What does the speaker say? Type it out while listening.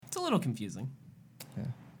a little confusing. Yeah.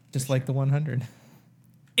 Just like the 100.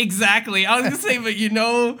 Exactly. I was going to say, but you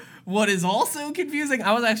know what is also confusing?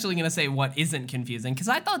 I was actually going to say what isn't confusing, because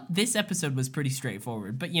I thought this episode was pretty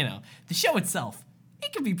straightforward. But, you know, the show itself,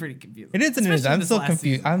 it can be pretty confusing. It is and it is. I'm still confused.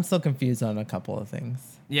 Season. I'm still confused on a couple of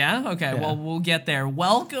things. Yeah? Okay, well, we'll get there.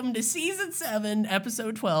 Welcome to Season 7,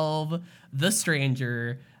 Episode 12, The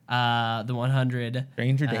Stranger, the 100.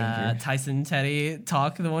 Stranger Danger. Tyson, Teddy,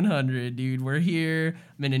 talk the 100, dude. We're here.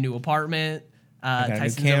 I'm in a new apartment.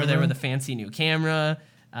 Tyson's over there with a fancy new camera.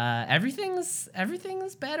 Everything's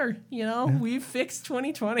better, you know. Yeah. We've fixed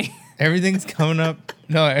 2020. Everything's coming up.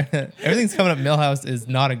 No, everything's coming up. Milhouse is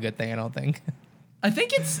not a good thing, I don't think. I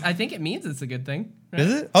think it means it's a good thing. Right?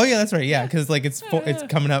 Is it? Oh yeah, that's right. Yeah, because like it's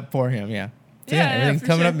coming up for him. Yeah. So, everything's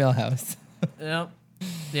coming up. Milhouse. Yep.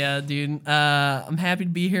 Yeah, dude. I'm happy to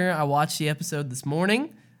be here. I watched the episode this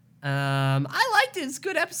morning. I liked it. It's a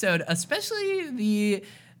good episode, especially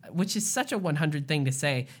which is such a 100 thing to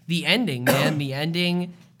say. The ending, man. The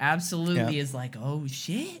ending absolutely is like, oh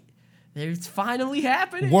shit, it's finally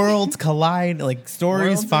happening. Worlds collide, like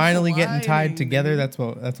stories finally getting tied together. That's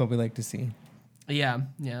what we like to see. Yeah,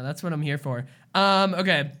 that's what I'm here for.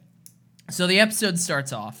 Okay, so the episode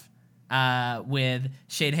starts off with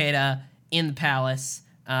Shadehaida in the palace.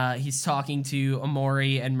 He's talking to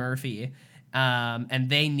Amori and Murphy, and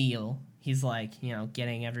they kneel. He's like, you know,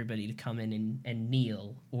 getting everybody to come in and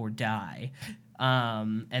kneel or die.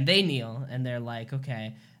 And they kneel, and they're like,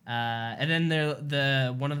 okay. And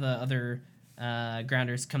then one of the other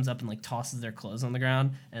grounders comes up and like tosses their clothes on the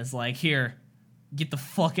ground and is like, here, get the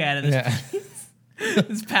fuck out of this place.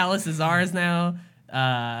 This palace is ours now.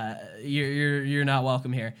 You're not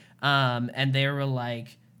welcome here. And they were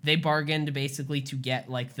like, they bargained basically to get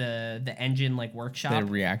like the engine like workshop, the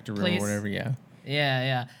reactor room or whatever.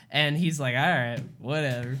 Yeah. And he's like, all right,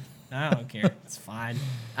 whatever. I don't care. It's fine.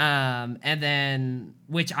 And then,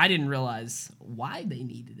 which I didn't realize why they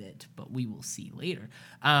needed it, but we will see later.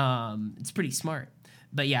 It's pretty smart.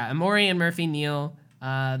 But yeah, Amori and Murphy kneel.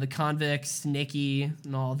 The convicts, Nikki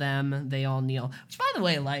and all them, they all kneel. Which, by the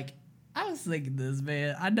way, like, I was thinking this,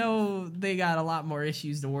 man. I know they got a lot more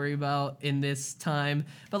issues to worry about in this time,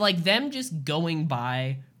 but like them just going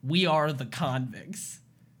by, we are the convicts.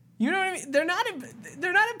 You know what I mean? They're not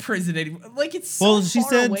in prison anymore. Like, it's so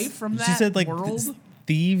far away from that. She said like world.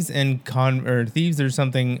 Thieves and thieves or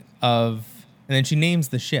something of, and then she names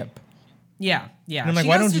the ship. Yeah. And I'm like,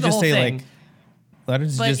 why don't you just say like, why don't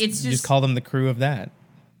you just call them the crew of that?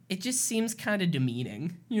 It just seems kind of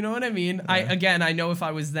demeaning. You know what I mean? Yeah. I know if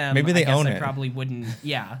I was them, maybe they own it. I probably wouldn't.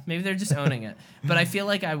 Yeah, maybe they're just owning it. But I feel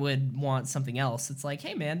like I would want something else. It's like,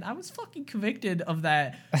 hey man, I was fucking convicted of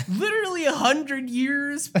that literally 100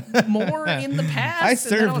 years more in the past. I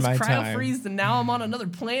served and then I was my cryo-freezed and now I'm on another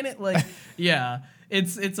planet. Like, yeah,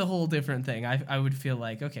 it's a whole different thing. I would feel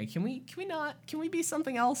like, okay, can we be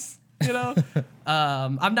something else? You know,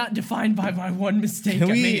 I'm not defined by my one mistake I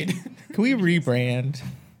made. Can we rebrand?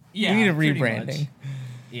 Yeah, we need a rebranding.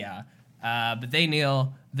 Yeah. But they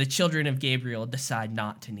kneel. The children of Gabriel decide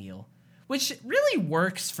not to kneel, which really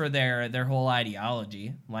works for their whole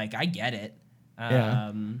ideology. Like, I get it.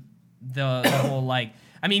 The whole, like,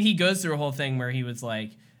 I mean, he goes through a whole thing where he was like,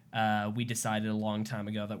 we decided a long time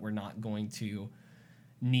ago that we're not going to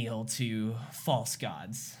kneel to false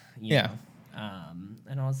gods. You know?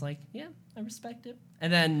 And I was like, yeah, I respect it.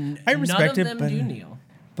 And then none of them do kneel.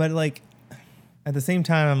 But, like, at the same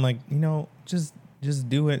time, I'm like, you know, just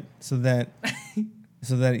do it so that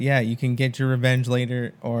you can get your revenge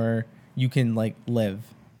later, or you can like live.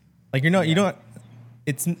 Like you don't.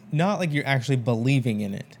 It's not like you're actually believing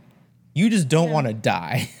in it. You just don't want to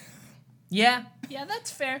die. Yeah, that's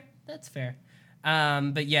fair.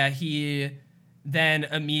 But yeah, he then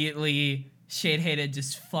immediately Shadehaida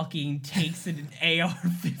just fucking takes an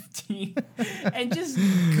AR-15 and just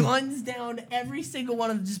guns down every single one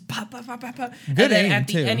of them. Just pop. Good aim,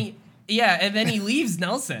 too. And then he leaves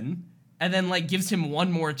Nelson and then like gives him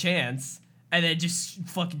one more chance and then just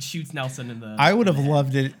fucking shoots Nelson in the. I would have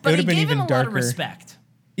loved it. But it would have been even darker. A lot of respect.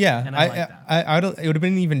 Yeah, and I like that. It would have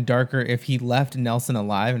been even darker if he left Nelson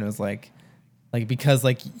alive and it was like because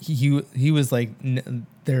like he was like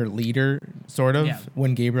their leader sort of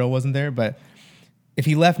when Gabriel wasn't there, but if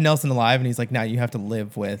he left Nelson alive and he's like, now you have to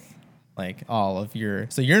live with like all of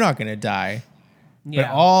so you're not gonna die, but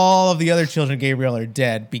all of the other children of Gabriel are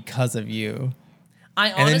dead because of you.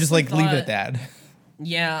 And then just like leave it at that.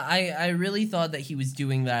 Yeah, I really thought that he was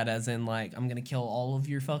doing that as in like, I'm gonna kill all of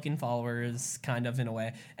your fucking followers, kind of in a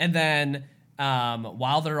way. And then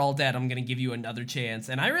while they're all dead, I'm going to give you another chance.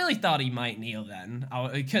 And I really thought he might kneel then,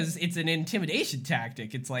 because it's an intimidation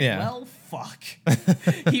tactic. It's like, well, fuck.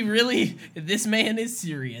 This man is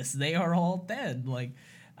serious. They are all dead. Like,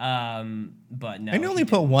 but no. I only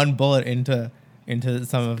put one bullet into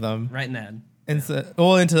some of them. Right in the head. And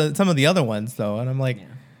into some of the other ones, though. And I'm like,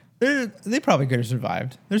 they probably could have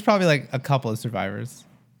survived. There's probably like a couple of survivors.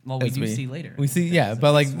 Well, we do see later. We see,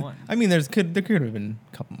 but like, I mean, there could have been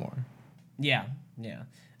a couple more. Yeah.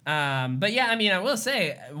 But yeah, I mean, I will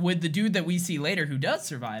say, with the dude that we see later who does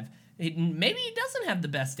survive, maybe he doesn't have the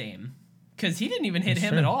best aim, because he didn't even hit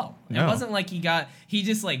him at all. No. It wasn't like he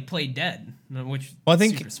just like played dead, which I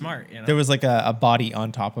think super smart. You know? There was like a body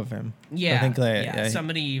on top of him. Yeah, I think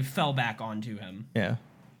somebody fell back onto him. Yeah.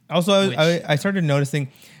 Also, I started noticing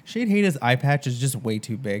Shade Hada's eye patch is just way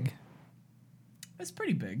too big. It's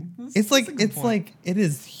pretty big. It's like it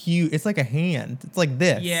is huge. It's like a hand. It's like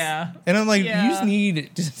this. Yeah. And I'm like, you just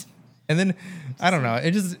need just. And then I don't know.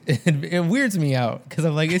 It just it weirds me out because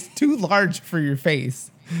I'm like, it's too large for your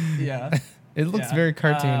face. Yeah. It looks very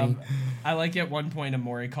cartoony. I like at one point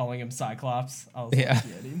Amori calling him Cyclops. I was like,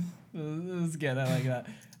 it was good. I like that.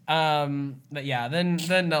 But yeah, then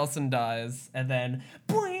Nelson dies, and then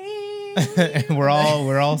and we're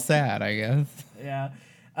all sad, I guess. Yeah.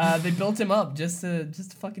 They built him up just to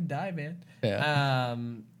fucking die, man. Yeah.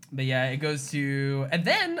 But yeah, it goes to, and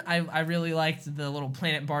then I really liked the little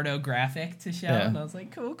Planet Bardo graphic to show, and I was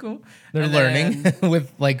like, cool. They're learning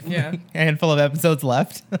with like a handful of episodes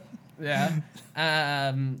left. Yeah.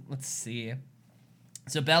 Let's see.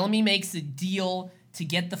 So Bellamy makes a deal to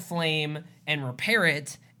get the flame and repair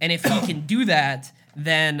it, and if he can do that,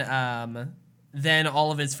 then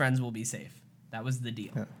all of his friends will be safe. That was the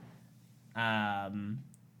deal. Yeah.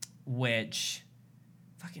 Which,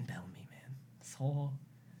 fucking Bellamy, man.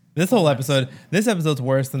 This episode's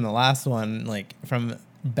worse than the last one, like from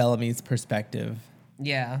Bellamy's perspective.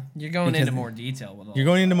 Yeah, you're going into more detail with all. You're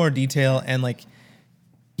going into more detail, and like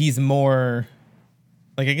he's more,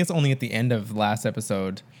 like I guess only at the end of last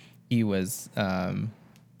episode he was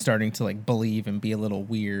starting to like believe and be a little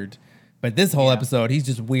weird, but this whole episode he's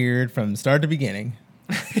just weird from start to beginning,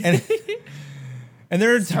 and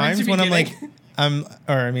there are times when I'm like.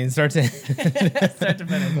 Start to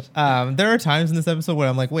finish. There are times in this episode where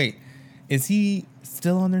I'm like, wait, is he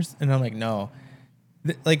still on there? And I'm like, no.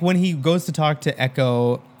 Like when he goes to talk to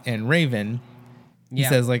Echo and Raven, he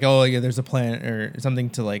says like, oh yeah, there's a plan or something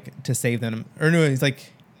to save them. Or no, he's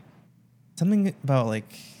like something about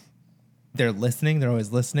like they're listening. They're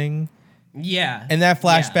always listening. Yeah. And that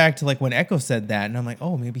flashback to like when Echo said that, and I'm like,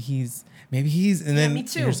 oh, maybe he's, and then me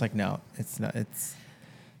too. You're just like, no, it's not.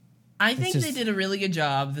 I think they did a really good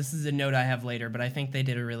job. This is a note I have later, but I think they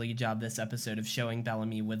did a really good job this episode of showing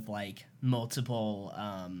Bellamy with like multiple.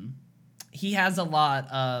 He has a lot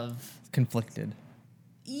of conflicted.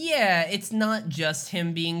 Yeah, it's not just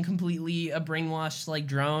him being completely a brainwashed like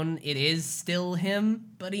drone. It is still him,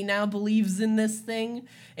 but he now believes in this thing.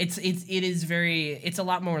 It's a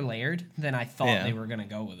lot more layered than I thought they were gonna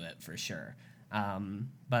go with it for sure.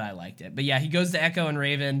 But I liked it. But yeah, he goes to Echo and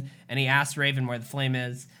Raven, and he asks Raven where the flame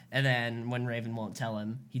is. And then when Raven won't tell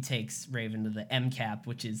him, he takes Raven to the MCAP,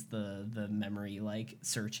 which is the memory like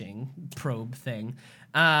searching probe thing.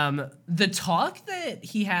 The talk that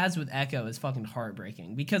he has with Echo is fucking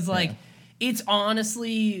heartbreaking because like it's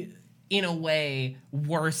honestly in a way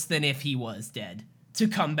worse than if he was dead to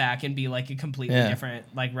come back and be like a completely different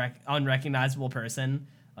like unrecognizable person.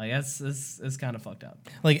 Like that's kind of fucked up.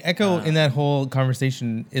 Like Echo in that whole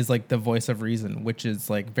conversation is like the voice of reason, which is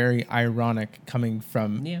like very ironic coming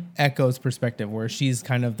from Echo's perspective, where she's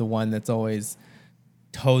kind of the one that's always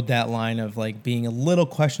towed that line of like being a little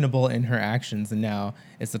questionable in her actions, and now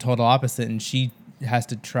it's the total opposite, and she has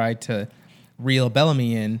to try to reel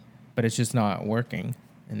Bellamy in, but it's just not working.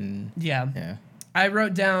 And yeah. I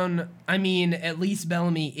wrote down, I mean, at least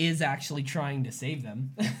Bellamy is actually trying to save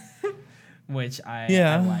them. Which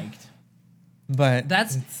I liked. But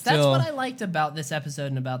that's what I liked about this episode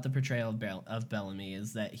and about the portrayal of Bellamy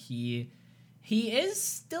is that he is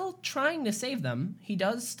still trying to save them. He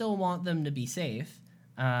does still want them to be safe.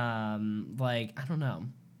 Like, I don't know.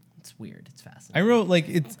 It's weird. It's fascinating. I wrote like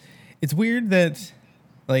it's weird that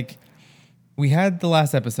like we had the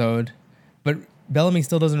last episode, but Bellamy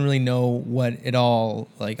still doesn't really know what it all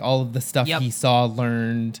like all of the stuff he saw,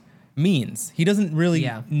 learned means. He doesn't really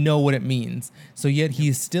know what it means. So yet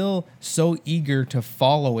he's still so eager to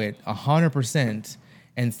follow it 100%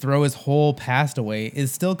 and throw his whole past away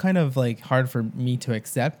is still kind of like hard for me to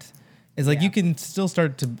accept. It's like you can still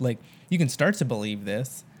start to believe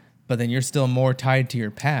this, but then you're still more tied to your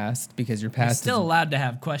past because your You're past still allowed to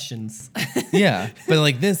have questions. yeah, but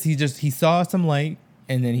like this, he saw some light,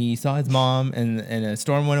 and then he saw his mom, and a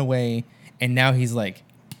storm went away, and now he's like,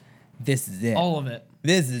 this is it. All of it.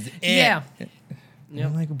 This is it. Yeah. Yep.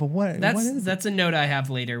 I'm like, but what? That's a note I have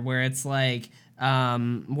later where it's like,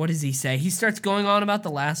 what does he say? He starts going on about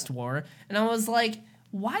the last war, and I was like,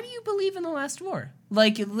 why do you believe in the last war?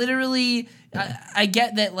 Like, literally, I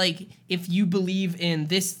get that, like, if you believe in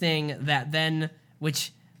this thing, that then,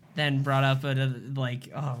 which then brought up, like,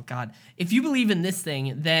 oh, God. If you believe in this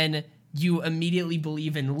thing, then you immediately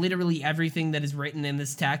believe in literally everything that is written in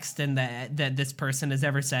this text and that this person has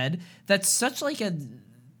ever said. That's such a,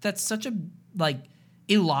 like,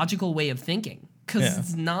 illogical way of thinking. Because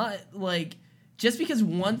it's not, like... Just because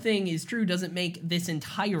one thing is true doesn't make this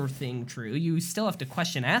entire thing true. You still have to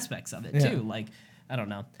question aspects of it, too. Like, I don't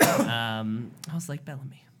know. I was like,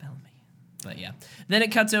 Bellamy. But, yeah. Then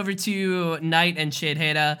it cuts over to Knight and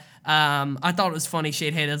Shadehaida. I thought it was funny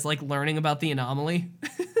Shadehaida's, like, learning about the anomaly.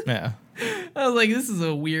 Yeah. I was like, this is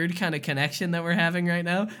a weird kind of connection that we're having right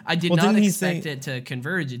now. I did not expect it to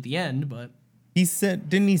converge at the end, but...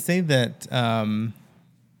 Didn't he say that...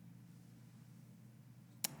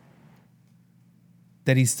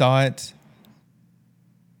 that he saw it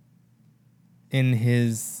in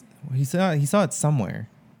his... He saw it somewhere.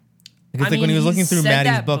 Because when he was looking through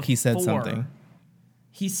Maddie's book, he said something.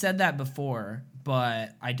 He said that before,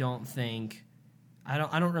 but I don't think... I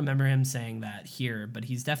don't remember him saying that here, but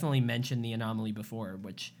he's definitely mentioned the anomaly before,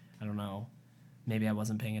 which, I don't know. Maybe I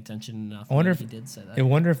wasn't paying attention enough. I wonder if he did say that. I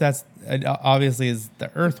wonder if that's... obviously is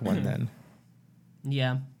the Earth one, then.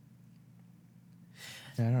 Yeah.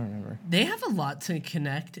 I don't remember. They have a lot to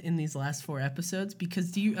connect in these last 4 episodes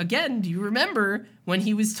because do you remember when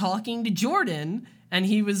he was talking to Jordan and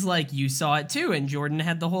he was like, you saw it too, and Jordan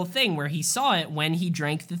had the whole thing where he saw it when he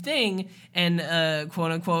drank the thing and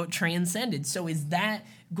quote unquote transcended. So is that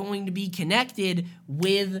going to be connected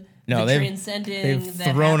with transcending?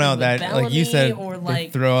 They've thrown out that, like you said, they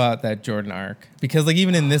throw out that Jordan arc because like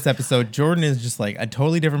even in this episode, Jordan is just like a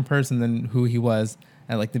totally different person than who he was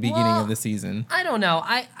at like the beginning of the season. I don't know.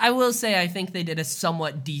 I will say I think they did a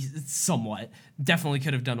somewhat definitely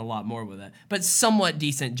could have done a lot more with it, but somewhat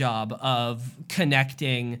decent job of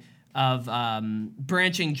connecting, of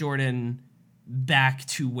branching Jordan back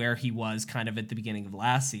to where he was kind of at the beginning of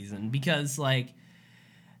last season, because like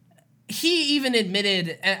he even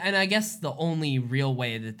admitted, and I guess the only real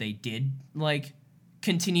way that they did like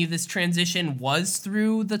continue this transition was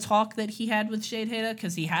through the talk that he had with Shadehaida,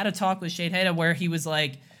 because he had a talk with Shadehaida where he was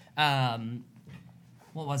like,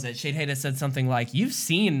 what was it? Shadehaida said something like, you've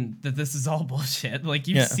seen that this is all bullshit. Like,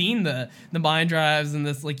 you've seen the mind drives and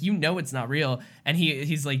this, like, you know it's not real. And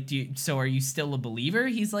he's like, so are you still a believer?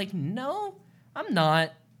 He's like, no, I'm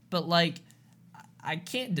not. But, like, I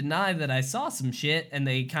can't deny that I saw some shit. And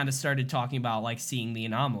they kind of started talking about, like, seeing the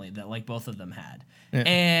anomaly that, like, both of them had. Yeah.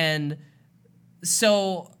 And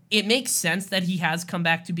so it makes sense that he has come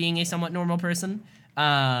back to being a somewhat normal person.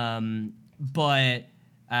 But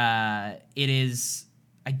it is...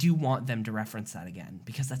 I do want them to reference that again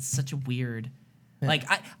because that's such a weird... Yeah. Like,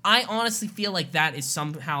 I honestly feel like that is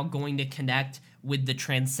somehow going to connect with the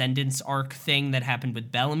Transcendence arc thing that happened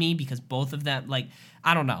with Bellamy, because both of them, like,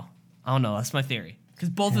 I don't know. That's my theory. Because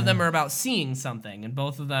both of them are about seeing something, and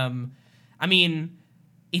both of them... I mean,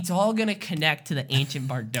 it's all going to connect to the ancient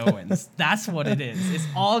Bardoans. That's what it is. It's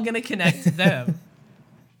all going to connect to them.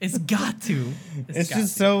 It's got to. It's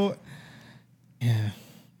just so... Yeah.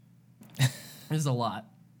 There's a lot.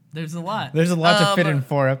 There's a lot to fit in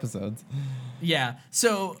 4 episodes. Yeah.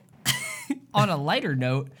 So, on a lighter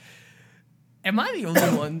note, am I the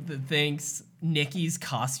only one that thinks Nikki's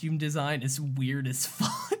costume design is weird as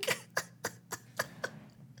fuck?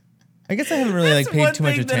 I guess I haven't really paid too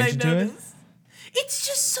much attention to it. It's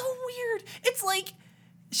just so weird. It's like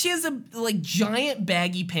she has a giant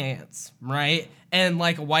baggy pants, right? And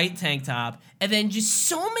like a white tank top, and then just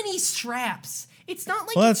so many straps. It's not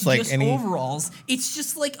like it's just overalls. It's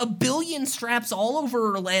just like a billion straps all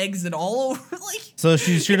over her legs and all over like. So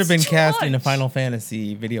she should have been cast in a Final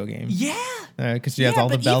Fantasy video game. Yeah, because she has all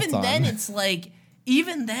the belts on.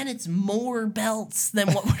 Even then it's more belts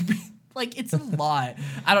than what would be like. It's a lot.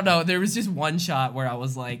 I don't know. There was just one shot where I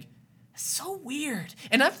was like, so weird,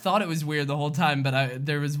 and I've thought it was weird the whole time. But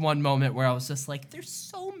there was one moment where I was just like, there's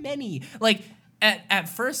so many like. At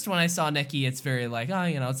first, when I saw Nikki, it's very like,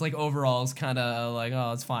 it's like overalls, kind of like,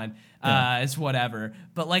 oh, it's fine. Yeah. It's whatever.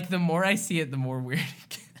 But like, the more I see it, the more weird it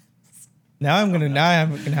gets. Now I'm gonna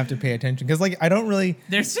have to pay attention because like I don't really.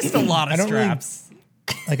 There's just a lot of straps.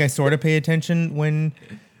 I sort of pay attention when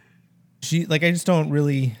she I just don't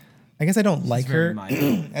really I guess I don't like her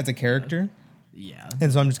minor. as a character. Yeah.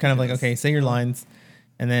 And so I'm just kind of like, okay, say your lines,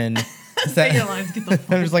 and then say your lines. Get the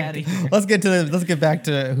fuck I'm just out like, of here. let's get back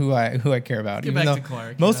to who I care about. Get Even back though to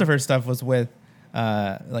Clark, most of her stuff was with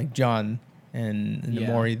like John and Yeah.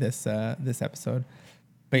 Maury this episode.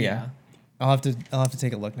 But yeah. I'll have to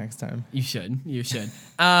take a look next time. You should.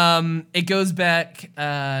 It goes back.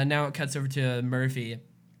 Now it cuts over to Murphy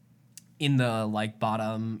in the like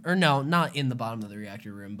bottom, or no, not in the bottom of the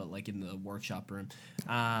reactor room, but like in the workshop room.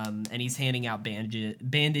 And he's handing out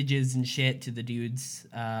bandages and shit to the dudes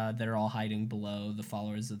that are all hiding below, the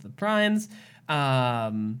followers of the Primes.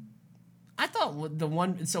 I thought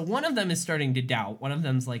one of them is starting to doubt. One of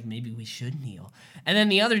them's like, maybe we should kneel. And then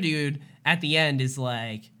the other dude at the end is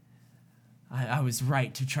like, I was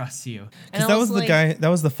right to trust you. Because that was like, the guy, that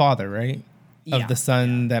was the father, right? Yeah, of the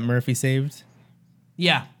son that Murphy saved.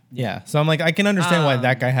 Yeah. Yeah. So I'm like, I can understand why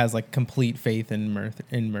that guy has like complete faith in Murphy.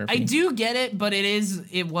 I do get it, but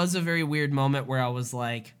it was a very weird moment where I was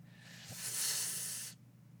like,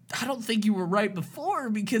 I don't think you were right before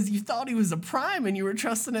because you thought he was a Prime and you were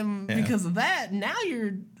trusting him because of that. Now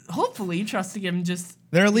you're hopefully trusting him just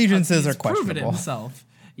their allegiances are proven questionable. Himself.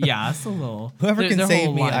 Yeah, it's a little. Whoever can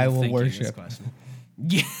save me, I will worship.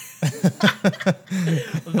 Yeah.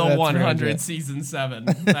 The 100 season 7.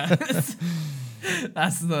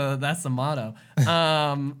 That's the motto.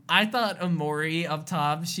 I thought Amori up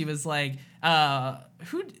top, she was like,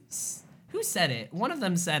 who said it? One of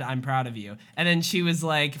them said, "I'm proud of you," and then she was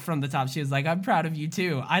like, from the top, she was like, "I'm proud of you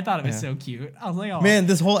too." I thought it was so cute. I was like, "Oh man!"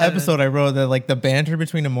 This whole episode, I wrote that like the banter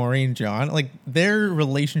between Amori and John, like their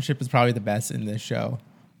relationship is probably the best in this show,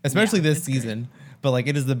 especially this season. Great. But like,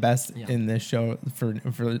 it is the best in this show for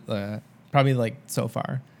probably like so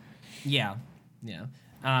far. Yeah.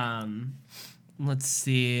 Let's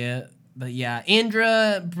see. But yeah,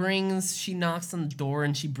 Andra she knocks on the door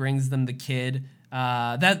and she brings them the kid.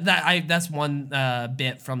 That's one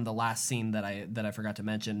bit from the last scene that I forgot to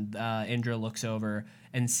mention. Andra looks over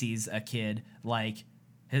and sees a kid like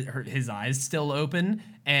his eyes still open,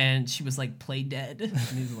 and she was like, "Play dead," and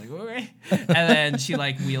he's like, "Okay," and then she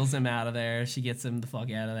like wheels him out of there. She gets him the fuck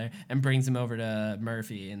out of there and brings him over to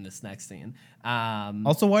Murphy in this next scene.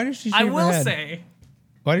 Also, why did she shave her head?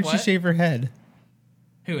 Why did she shave her head?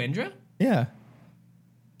 Who, Indra? Yeah.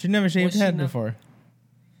 She never shaved head before.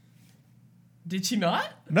 Did she not?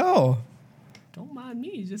 No. Don't mind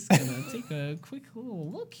me. Just gonna take a quick little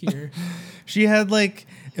look here. She had like,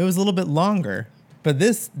 it was a little bit longer. But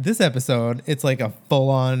this episode, it's like a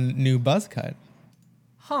full-on new buzz cut.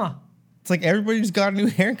 Huh. It's like everybody's got new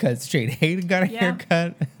haircuts. Jade Hayden got a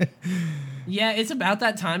haircut. Yeah, it's about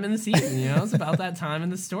that time in the season, you know? It's about that time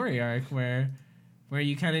in the story arc where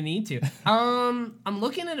you kind of need to. I'm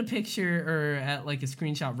looking at a picture or at like a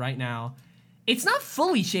screenshot right now. It's not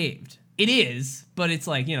fully shaved. It is, but it's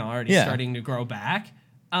like, you know, already starting to grow back.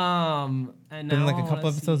 And now, like a couple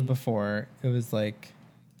episodes before, it was like...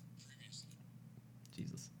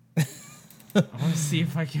 Jesus. I want to see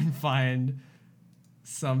if I can find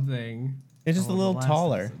something. It's just a little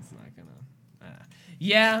taller. It's not gonna...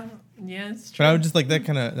 Yeah, it's true. But I would just like that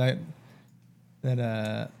kind of...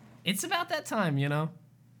 that It's about that time, you know?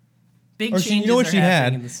 Big or changes you know what she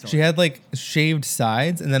had? In the story. She had like shaved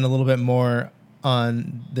sides and then a little bit more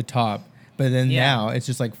on the top. But then now it's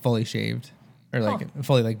just like fully shaved. Or like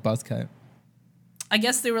fully like buzz cut. I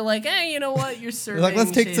guess they were like, hey, you know what? You're serving like,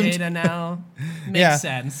 let's take some data now. Makes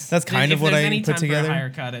sense. That's kind of what I put together. For a higher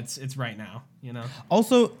cut, it's right now, you know?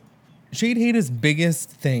 Also, Shade Hayda's biggest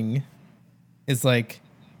thing is like,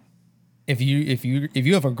 if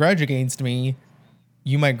you have a grudge against me,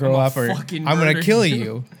 you might grow up or I'm going to kill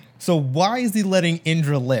you. So why is he letting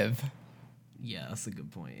Indra live? Yeah, that's a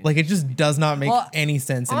good point. Like, it just does not make any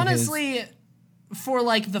sense. Honestly, for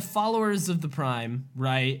like the followers of the Prime,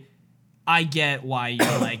 right? I get why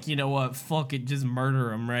you're like, you know what, fuck it, just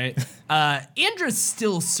murder him, right? Indra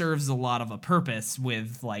still serves a lot of a purpose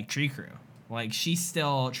with like Tree Crew. Like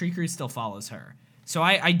Tree Crew still follows her. So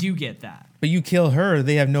I do get that. But you kill her,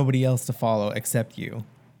 they have nobody else to follow except you.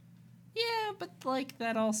 Yeah, but like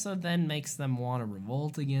that also then makes them want to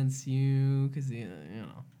revolt against you because you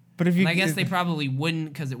know. But if you, I guess they probably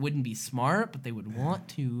wouldn't because it wouldn't be smart, but they would want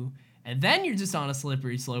to. And then you're just on a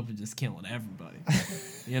slippery slope of just killing everybody,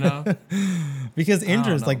 you know? Because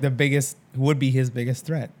Indra's like would be his biggest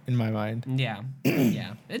threat in my mind. Yeah,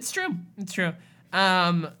 yeah, it's true. It's true.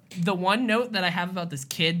 The one note that I have about this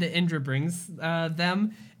kid that Indra brings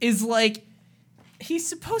them is like, he's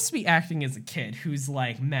supposed to be acting as a kid who's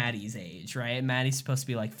like Maddie's age, right? Maddie's supposed to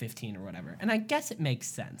be like 15 or whatever. And I guess it makes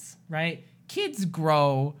sense, right? Kids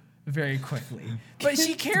grow very quickly. But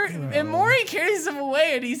Emori carries him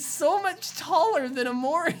away, and he's so much taller than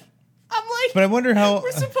Emori. I'm like, but I wonder how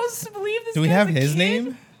we're supposed to believe this. Do we have his kid?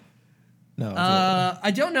 name? No.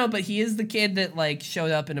 I don't know, but he is the kid that like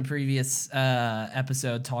showed up in a previous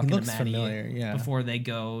episode talking to Maddie familiar, before they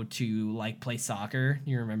go to like play soccer.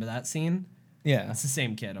 You remember that scene? Yeah. It's the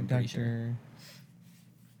same kid, I'm pretty sure.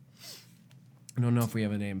 I don't know if we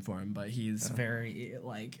have a name for him, but he's very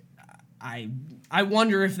like I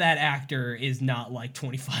wonder if that actor is not like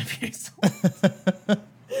 25 years old.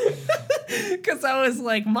 Cuz I was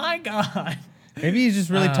like, "My god." Maybe he's just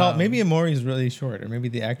really tall. Maybe Amori's really short, or maybe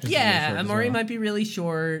the actor's really short. Yeah, Emori might be really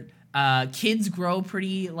short. Kids grow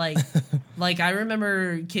pretty like I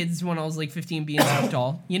remember kids when I was like 15 being so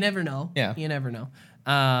tall. You never know. Yeah. You never know.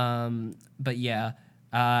 But yeah.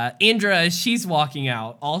 Indra, as she's walking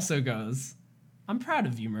out, also goes, "I'm proud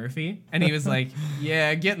of you, Murphy." And he was like,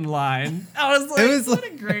 "Yeah, get in line." I was like, what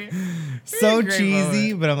a great so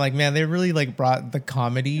cheesy, moment. But I'm like, man, they really like brought the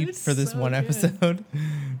comedy for this one episode.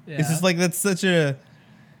 Yeah. It's just like that's such a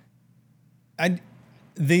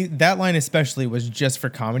that line especially was just for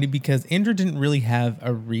comedy because Indra didn't really have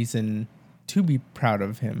a reason to be proud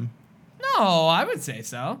of him. No, I would say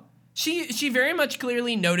so. She very much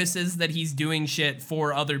clearly notices that he's doing shit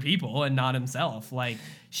for other people and not himself. Like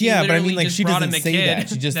she but I mean, like she doesn't say that.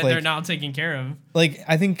 She just that like they're not taking care of. Like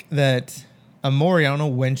I think that Amori, I don't know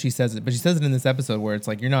when she says it, but she says it in this episode where it's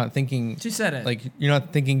like you're not thinking. She said it. Like you're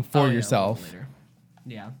not thinking for yourself.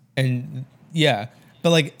 Yeah. And yeah. But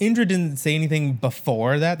like Indra didn't say anything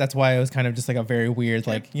before that. That's why it was kind of just like a very weird,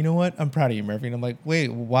 like, you know what? I'm proud of you, Murphy. And I'm like,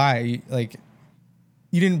 wait, why? Like,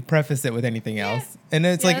 you didn't preface it with anything else. And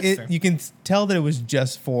it's like, you can tell that it was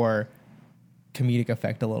just for comedic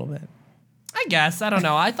effect a little bit. I guess. I don't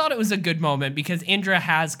know. I thought it was a good moment because Indra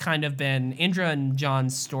and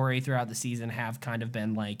John's story throughout the season have kind of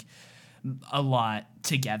been like a lot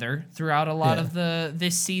together throughout a lot of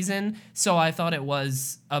this season. So I thought it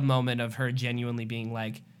was a moment of her genuinely being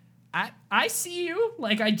like, I see you.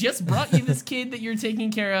 Like, I just brought you this kid that you're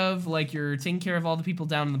taking care of. Like, you're taking care of all the people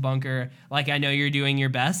down in the bunker. Like, I know you're doing your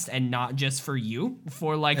best and not just for you,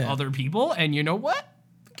 for like other people. And you know what?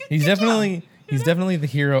 He's definitely the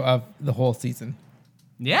hero of the whole season.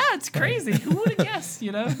 Yeah, it's crazy. Who would have guessed,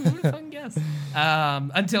 you know? Who would have fucking guessed?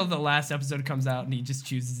 Until the last episode comes out and he just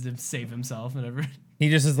chooses to save himself and everything. He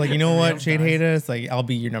just is like, you know what, Shade Hater? It's like, I'll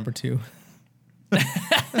be your number 2.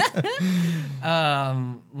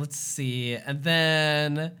 Let's see. And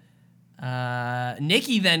then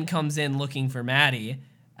Nikki then comes in looking for Maddie.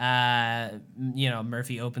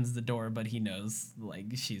 Murphy opens the door, but he knows like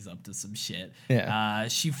she's up to some shit. Yeah.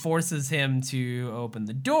 She forces him to open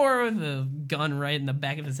the door with a gun right in the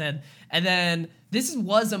back of his head. And then this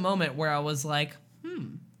was a moment where I was like,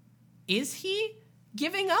 is he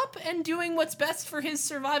giving up and doing what's best for his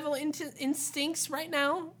survival instincts right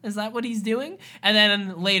now? Is that what he's doing? And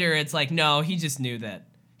then later it's like, no, he just knew that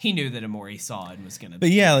Emori saw it and was gonna. But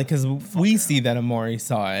yeah, like because we see that Emori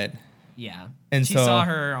saw it. Yeah. And she saw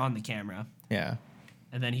her on the camera. Yeah.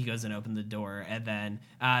 And then he goes and opens the door. And then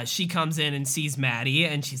she comes in and sees Maddie.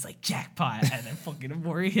 And she's like, jackpot. And then fucking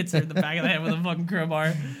Emori hits her in the back of the head with a fucking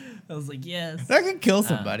crowbar. I was like, yes. That could kill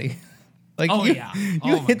somebody.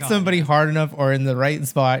 You hit somebody hard enough or in the right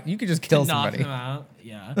spot, you could just kill somebody. Knock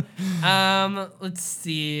them out. Yeah. Let's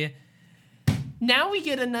see. Now we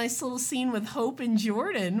get a nice little scene with Hope and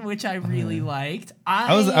Jordan, which I really liked.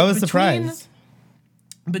 I was surprised.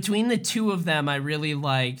 Between the two of them, I really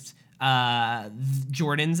liked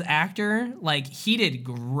Jordan's actor. Like, he did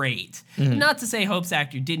great. Mm-hmm. Not to say Hope's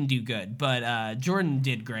actor didn't do good, but Jordan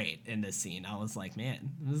did great in this scene. I was like,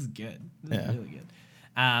 man, this is good. This is really good.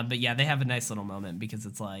 But yeah, they have a nice little moment because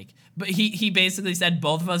it's like, but he basically said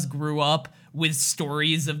both of us grew up with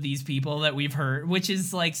stories of these people that we've heard, which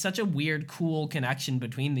is like such a weird, cool connection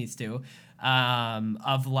between these two.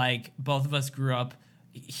 Of like, both of us grew up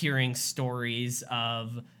hearing stories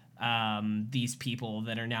of these people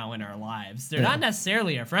that are now in our lives. They're not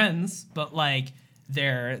necessarily our friends, but like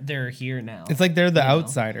they're here now. It's like they're the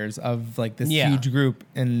outsiders of like this huge group,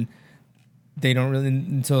 and they don't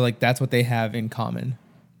really. So like that's what they have in common.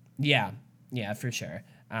 Yeah, for sure.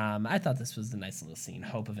 I thought this was a nice little scene.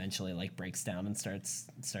 Hope eventually like breaks down and starts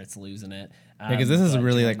losing it. Because this is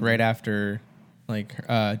really like right after. Like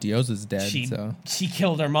Diosa's dead, she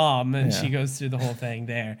killed her mom, and she goes through the whole thing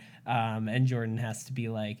there. And Jordan has to be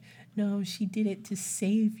like, no, she did it to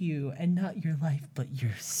save you, and not your life, but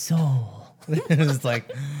your soul. It's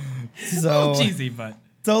like so a little cheesy, but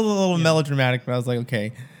so a little melodramatic. But I was like,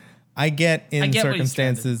 okay, I get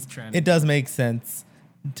circumstances, it does make sense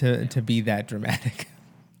to be that dramatic.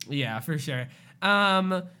 Yeah, for sure.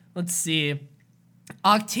 Let's see.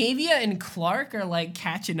 Octavia and Clark are like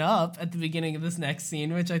catching up at the beginning of this next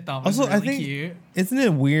scene, which I thought was also, really I think, cute. Isn't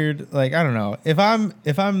it weird? Like, I don't know. If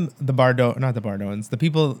I'm the Bardo, not the Bardoans, the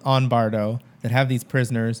people on Bardo that have these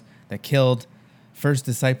prisoners that killed First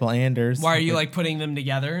Disciple Anders. Why are you like putting them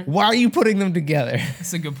together? Why are you putting them together?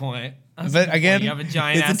 That's a good point. But again, you have a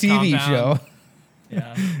giant it's a TV compound. show.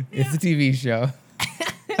 Yeah. It's a TV show.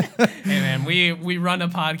 Hey man, we run a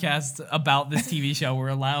podcast about this TV show. We're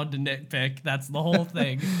allowed to nitpick. That's the whole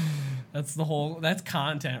thing. That's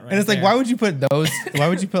content, right? And it's like, there. why would you put those? Why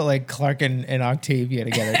would you put like Clark and Octavia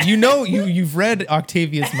together? You know, you've read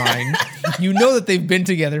Octavia's mind. You know that they've been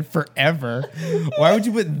together forever. Why would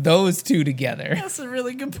you put those two together? That's a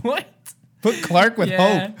really good point. Put Clark with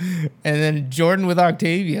Yeah. Hope, and then Jordan with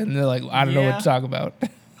Octavia, and they're like, I don't know what to talk about.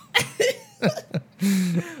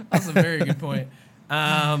 That's a very good point.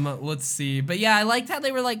 Let's see. But yeah, I liked how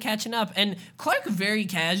they were like catching up. And Clark very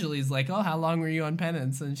casually is like, oh, how long were you on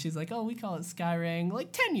penance? And she's like, oh, we call it Skyrang,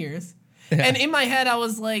 like 10 years. Yeah. And in my head, I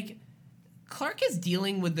was like, Clark is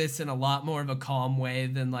dealing with this in a lot more of a calm way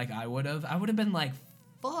than like I would have. I would have been like,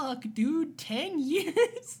 fuck, dude, 10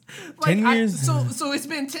 years? Like, 10 years? So it's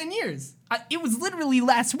been 10 years. It was literally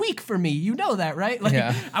last week for me. You know that, right? Like,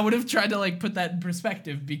 yeah. I would have tried to like put that in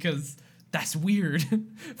perspective because that's weird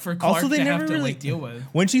for Clark also, they to never have to really, like deal with.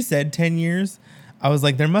 When she said 10 years, I was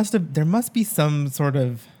like, there must be some sort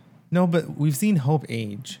of, no, but we've seen Hope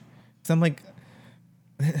age. So I'm like,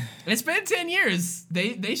 it's been 10 years.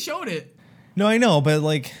 They showed it. No, I know, but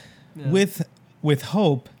like with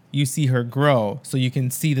Hope, you see her grow, so you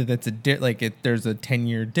can see that that's there's a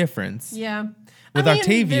 10-year difference. Yeah. With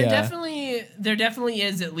Octavia, there definitely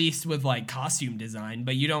is, at least with like costume design,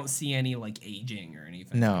 but you don't see any like aging or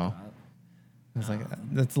anything. No. I was like,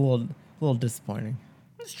 that's a little disappointing.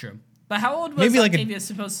 That's true. But how old was Maybe Octavia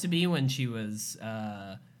supposed to be when she was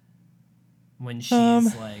when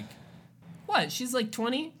she's like what? She's like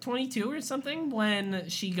 20, 22 or something when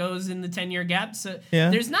she goes in the 10-year gap. So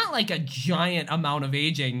there's not like a giant amount of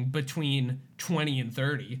aging between 20 and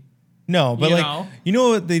 30. No, but you know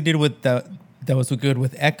what they did with that was good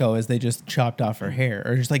with Echo is they just chopped off her hair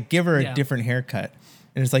or just like give her a different haircut.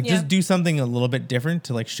 And it's like just do something a little bit different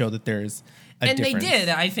to like show that there's a difference. They did.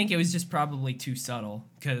 I think it was just probably too subtle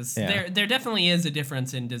because there definitely is a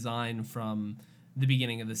difference in design from the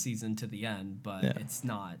beginning of the season to the end, but it's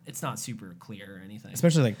not super clear or anything.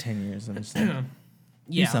 Especially like 10 years. I'm just like,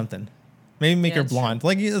 do something. Maybe make her blonde. True.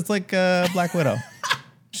 Like it's like Black Widow.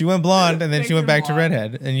 She went blonde and then she went back to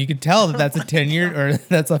redhead, and you could tell that that's a 10-year or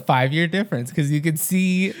that's a 5-year difference because you could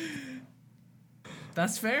see.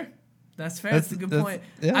 That's fair. That's a good point.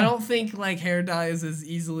 Yeah. I don't think like hair dye is as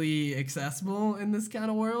easily accessible in this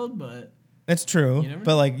kind of world, but that's true.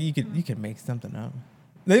 But like you could make something up.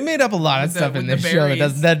 They made up a lot of stuff in this show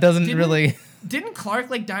that doesn't really. Didn't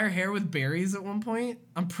Clark like dye her hair with berries at one point?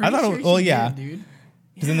 I'm pretty sure she did, dude.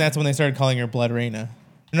 Because then that's when they started calling her Blood Reina.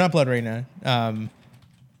 Not Blood Reina. Wanheda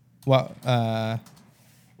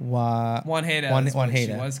is what she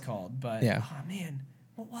Wanheda was called, but oh man,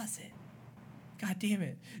 what was it? God damn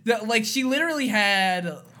it! Like she literally had.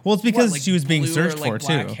 Well, it's because she was being searched for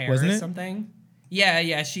too, wasn't it? Something.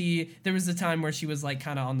 Yeah. There was a time where she was like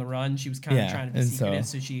kind of on the run. She was kind of trying to be secretive,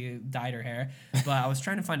 so she dyed her hair. But I was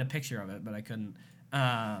trying to find a picture of it, but I couldn't.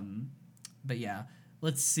 But yeah,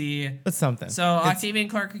 let's see. It's something. So Octavia and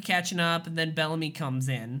Clark are catching up, and then Bellamy comes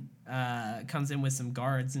in with some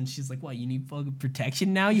guards, and she's like, "What? You need fucking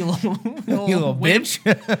protection now, you little bitch,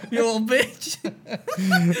 you little bitch."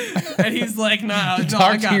 And he's like, "No,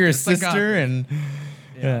 talk to your sister," and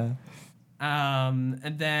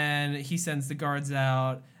and then he sends the guards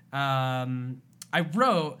out. I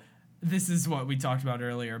wrote, this is what we talked about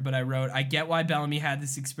earlier, but I wrote, I get why Bellamy had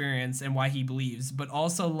this experience and why he believes, but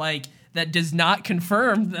also like that does not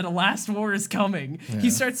confirm that a last war is coming. Yeah. He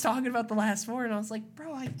starts talking about the last war, and I was like,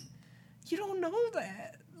 bro, you don't know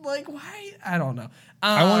that. Like, why? I don't know.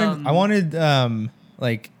 I wanted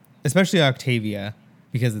like, especially Octavia,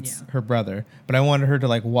 because it's her brother, but I wanted her to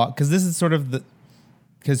like walk, because this is sort of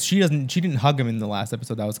because she didn't hug him in the last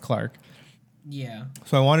episode. That was Clark. Yeah.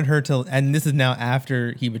 So I wanted her to, and this is now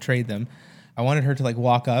after he betrayed them. I wanted her to like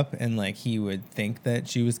walk up and like he would think that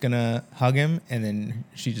she was gonna hug him, and then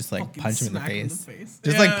she just like punch him in the face.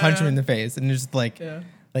 Just like punch him in the face, and just like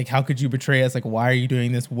how could you betray us? Like, why are you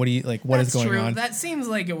doing this? What do you like? What is going on? That seems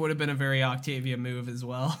like it would have been a very Octavia move as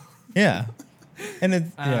well. Yeah, and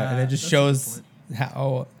it just shows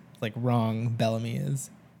how like wrong Bellamy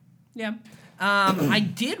is. Yeah. I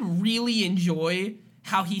did really enjoy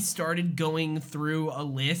how he started going through a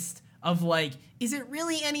list of like, is it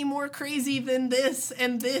really any more crazy than this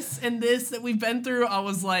and this and this that we've been through? I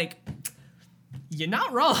was like, you're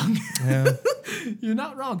not wrong. Yeah. You're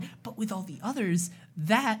not wrong. But with all the others,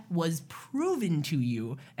 that was proven to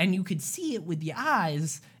you, and you could see it with your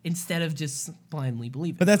eyes instead of just blindly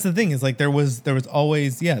believing. But that's the thing, is like there was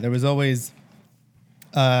always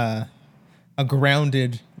a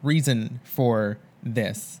grounded reason for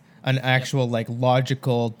this, an actual like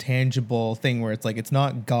logical, tangible thing where it's like it's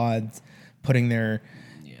not gods putting their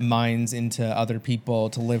minds into other people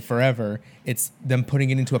to live forever. It's them putting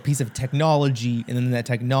it into a piece of technology, and then that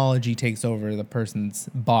technology takes over the person's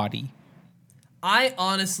body. I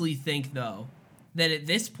honestly think, though, that at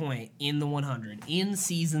this point in the 100, in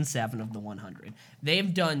season 7 of the 100,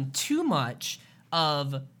 they've done too much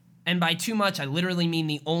of, and by too much, I literally mean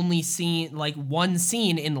the only scene, like one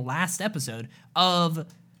scene in the last episode of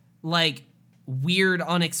like weird,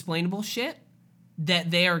 unexplainable shit that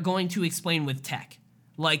they are going to explain with tech.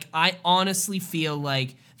 Like, I honestly feel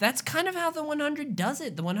like that's kind of how the 100 does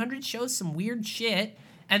it. The 100 shows some weird shit,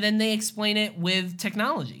 and then they explain it with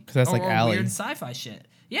technology. Because that's like Allie. Weird sci-fi shit.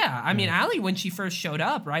 Yeah, I mean, Allie, when she first showed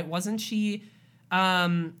up, right, wasn't she...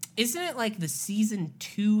 isn't it like the season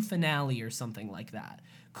 2 finale or something like that?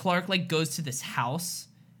 Clark, like, goes to this house,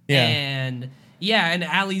 and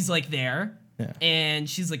Allie's, like, there, and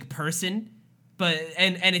she's, like, a person... But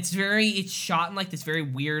and it's shot in like this very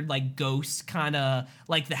weird like ghost kind of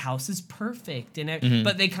like the house is perfect and it,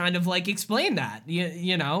 but they kind of like explain that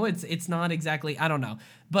you know it's not exactly, I don't know,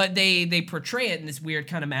 but they portray it in this weird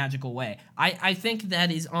kind of magical way. I think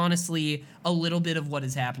that is honestly a little bit of what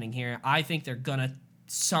is happening here. I think they're gonna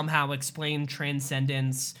somehow explain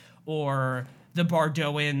transcendence, or the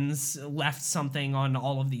Bardoans left something on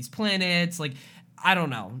all of these planets. Like, I don't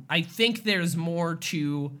know. I think there's more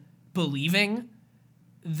to believing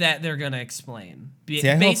that they're gonna explain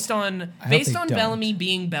based on Bellamy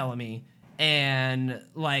being Bellamy, and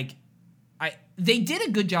like they did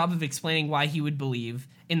a good job of explaining why he would believe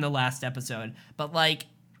in the last episode, but like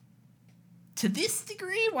to this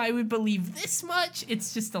degree, why he would believe this much,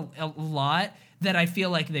 it's just a lot that I feel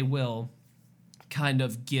like they will kind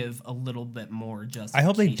of give a little bit more justification. I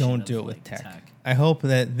hope they don't do it with tech. I hope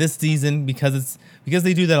that this season, because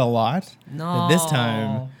they do that a lot. No.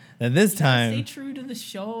 That this time, stay true to the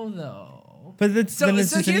show, though. But it's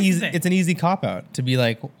an easy cop out to be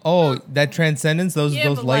like, oh, that transcendence, those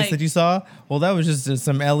lights like, that you saw, well, that was just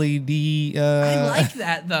some LED. I like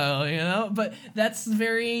that though, you know. But that's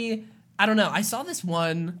very, I don't know. I saw this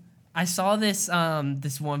one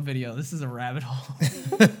video. This is a rabbit hole.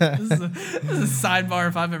 this is a sidebar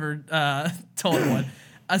if I've ever told one.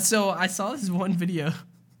 So I saw this one video.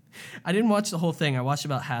 I didn't watch the whole thing. I watched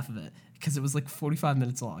about half of it, because it was like 45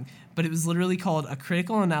 minutes long. But it was literally called A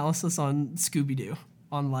Critical Analysis on Scooby-Doo,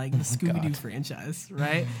 on like the Scooby-Doo franchise,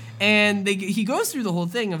 right? And he goes through the whole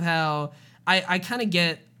thing of how I kind of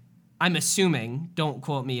get, I'm assuming, don't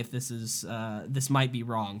quote me if this might be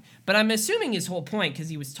wrong, but I'm assuming his whole point, because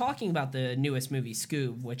he was talking about the newest movie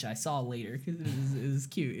Scoob, which I saw later because it was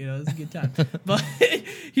cute, you know, it was a good time. But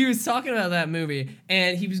he was talking about that movie,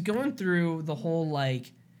 and he was going through the whole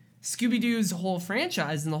like, Scooby-Doo's whole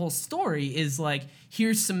franchise and the whole story is like,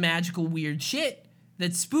 here's some magical weird shit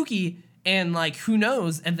that's spooky and like, who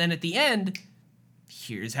knows? And then at the end,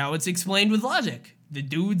 here's how it's explained with logic. The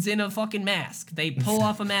dude's in a fucking mask. They pull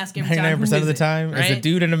off a mask every time. 99% of the time, right? It's a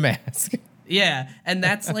dude in a mask. Yeah, and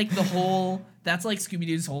that's like that's like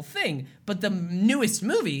Scooby-Doo's whole thing. But the newest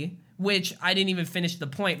movie, which I didn't even finish the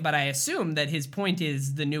point, but I assume that his point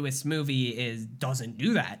is the newest movie doesn't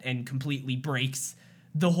do that and completely breaks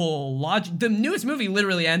the whole logic. The newest movie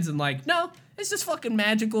literally ends in like, no, it's just fucking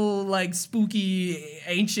magical, like spooky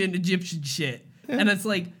ancient Egyptian shit. And it's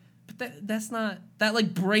like, but that's not, that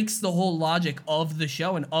like breaks the whole logic of the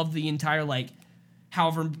show and of the entire like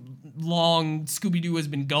however long Scooby-Doo has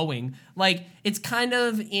been going. Like, it's kind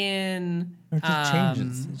of in it just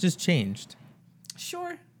changes. It just changed.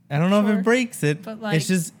 Sure. I don't know if it breaks it. But like,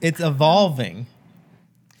 it's evolving.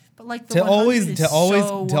 But like to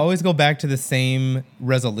always go back to the same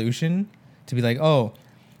resolution, to be like, oh,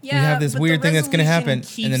 we have this weird thing that's going to happen,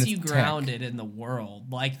 keeps and then it's you grounded in the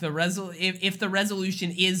world. Like if the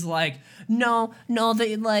resolution is like, no,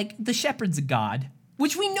 the shepherd's a god,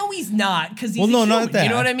 which we know he's not, because he's a human. Not that.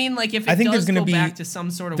 You know what I mean? Like if it does go back to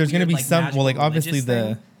some sort of there's going to be like, some obviously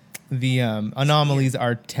the anomalies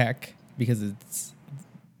are tech, because it's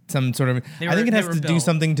some sort of I think it has to do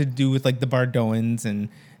something to do with like the Bardoans and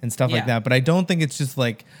stuff like that. But I don't think it's just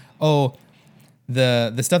like, oh,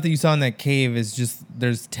 the stuff that you saw in that cave is just,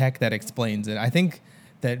 there's tech that explains it. I think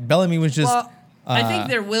that Bellamy was just I think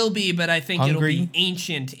there will be, but I think hungry. it'll be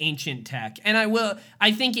ancient tech. And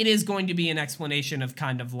I think it is going to be an explanation of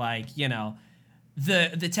kind of like, you know,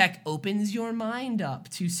 the tech opens your mind up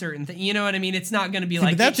to certain things. You know what I mean? It's not going to be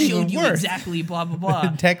like, it showed you exactly blah, blah, blah.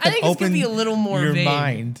 Tech I think it's going to be a little more your vague.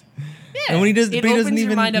 mind. Yeah. And when he does, it but he opens doesn't your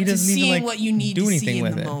even, mind up he to doesn't even seeing like what you need do to anything see in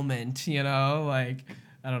with the it. moment, you know? Like,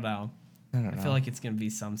 I don't know. I don't know. I feel like it's going to be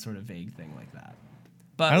some sort of vague thing like that.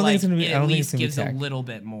 But I don't like, think it's gonna be, it I don't at think it's least gonna be gives a tech. little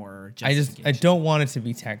bit more I justification. don't want it to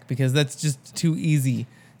be tech because that's just too easy.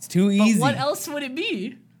 It's too easy. But what else would it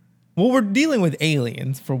be? Well, we're dealing with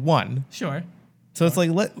aliens for one. Sure. So it's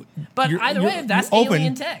like But either way, that's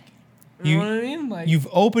alien tech. You know what I mean? Like, you've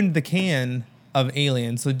opened the can of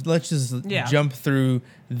aliens, so let's just jump through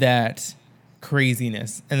that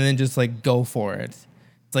craziness and then just like go for it.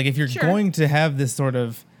 It's like if you're going to have this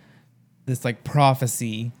like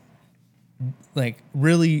prophecy, like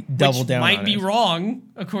really double down on it. Might be wrong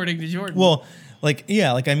according to Jordan. Well, like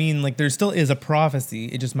I mean, like there still is a prophecy.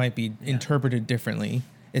 It just might be interpreted differently.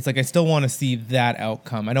 It's like I still want to see that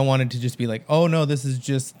outcome. I don't want it to just be like, oh no, this is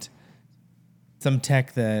just some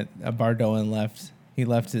tech that Bardoan left. He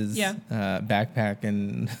left his backpack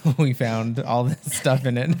and we found all this stuff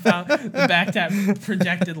in it. Found the backpack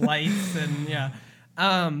projected lights and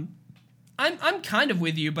I'm kind of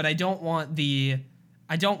with you, but I don't want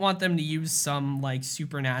them to use some like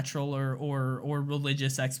supernatural or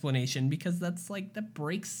religious explanation because that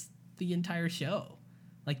breaks the entire show.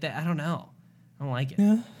 Like that, I don't know. I don't like it.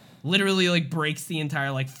 Yeah. Literally like breaks the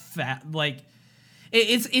entire like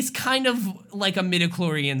it's kind of like a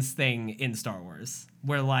midichlorians thing in Star Wars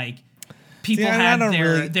where like people had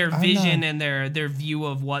their vision and their view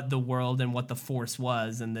of what the world and what the Force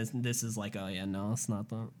was, and this is like, oh yeah, no, it's not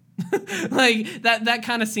that. Like that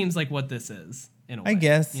kind of seems like what this is in a way, I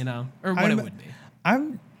guess, you know, or what it would be.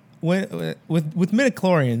 I'm with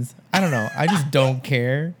midichlorians. I don't know. I just don't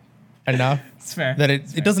care enough. It's fair. That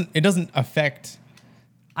it doesn't affect.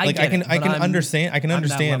 I can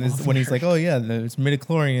understand this when he's like, oh yeah, there's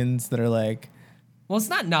midichlorians that are like. Well, it's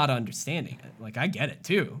not understanding it. Like I get it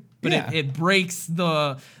too, but it breaks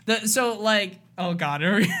the so like. Oh God!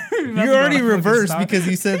 You already reversed because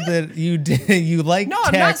you said that you like tech,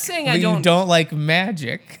 I'm not saying I don't. You don't like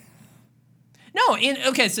magic. No,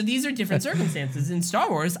 okay, so these are different circumstances. In Star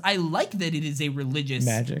Wars, I like that it is a religious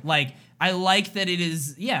magic. Like I like that it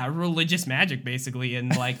is religious magic basically in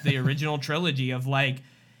like the original trilogy of like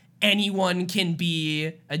anyone can be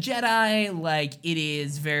a Jedi. Like it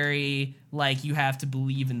is very like you have to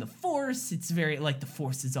believe in the Force. It's very like the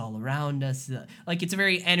Force is all around us. Like it's a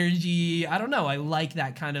very energy. I don't know. I like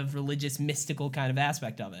that kind of religious, mystical kind of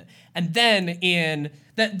aspect of it. And then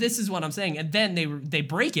this is what I'm saying. And then they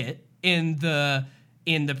break it in the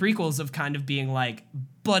prequels of kind of being like,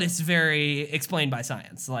 but it's very explained by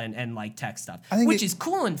science and like tech stuff, which is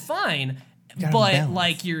cool and fine. But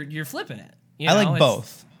like you're flipping it. I like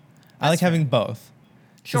both. I like having both.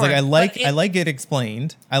 Sure. Like I like it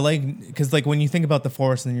explained. I like because like when you think about the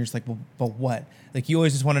Force and you're just like, well, but what? Like you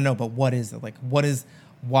always just want to know, but what is it? Like what is?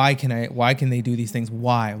 Why can they do these things?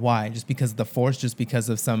 Why? Just because of the Force? Just because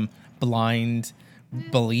of some blind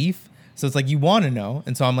belief? So it's like you want to know,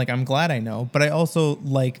 and so I'm glad I know. But I also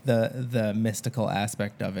like the mystical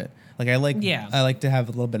aspect of it. Like I like to have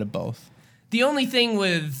a little bit of both. The only thing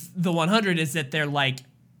with the 100 is that there like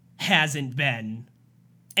hasn't been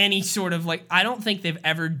any sort of like, I don't think they've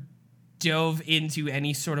ever dove into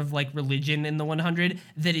any sort of like religion in the 100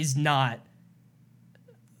 that is not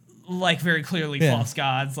like very clearly false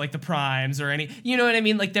gods, like the primes or any, you know what I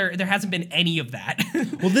mean? Like there hasn't been any of that.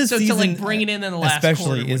 Well, this so season, to like bring it in the last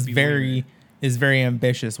especially quarter is very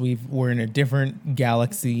ambitious. We're in a different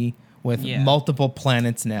galaxy with multiple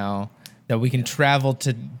planets now that we can travel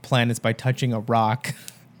to planets by touching a rock.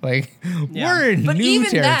 Like we're in new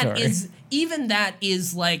territory. Even that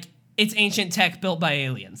is like, it's ancient tech built by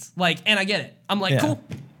aliens. Like, and I get it. I'm like,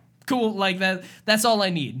 cool. Like that's all I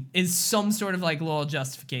need is some sort of like little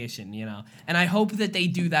justification, you know? And I hope that they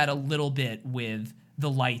do that a little bit with the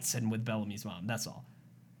lights and with Bellamy's mom. That's all.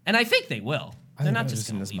 And I think they will. They're not just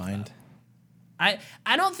going to leave that.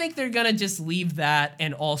 I don't think they're going to just leave that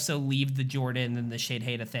and also leave the Jordan and the Shade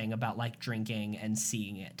Hada thing about like drinking and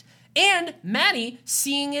seeing it. And Maddie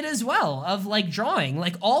seeing it as well, of like drawing,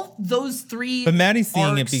 like all those three. But Maddie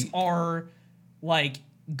seeing it are like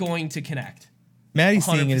going to connect. Maddie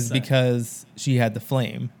seeing it is because she had the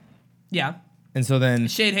flame. Yeah. And so then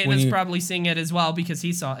Shade Hada's probably seeing it as well because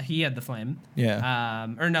he had the flame. Yeah.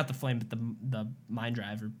 Or not the flame, but the mind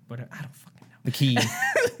drive or whatever. I don't fucking know. The key.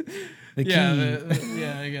 The key.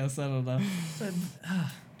 I guess I don't know.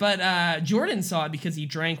 But Jordan saw it because he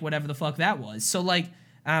drank whatever the fuck that was. So like.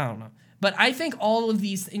 I don't know. But I think all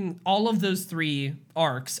of those 3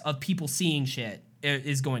 arcs of people seeing shit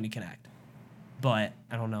is going to connect. But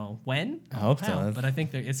I don't know when. I hope so. But I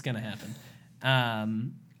think it's going to happen.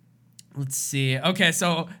 Let's see. Okay,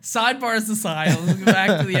 so sidebars aside, let's go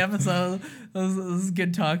back to the episode. This is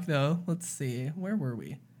good talk, though. Let's see. Where were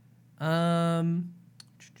we?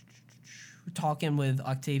 Talking with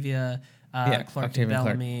Octavia, Clark, Octavia and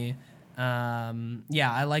Bellamy.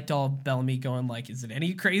 I liked all Bellamy going like, is it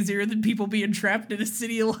any crazier than people being trapped in a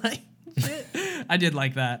city of light? Shit. I did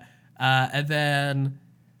like that. And then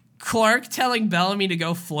Clark telling Bellamy to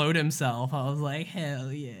go float himself. I was like,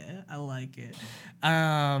 hell yeah, I like it.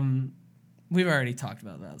 We've already talked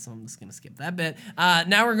about that, so I'm just gonna skip that bit.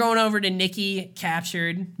 Now we're going over to Nikki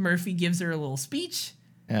captured. Murphy gives her a little speech.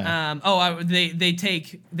 Yeah. They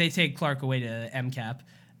take Clark away to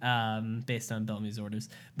MCAP, based on Bellamy's orders.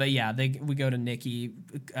 But yeah, we go to Nikki.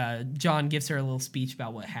 John gives her a little speech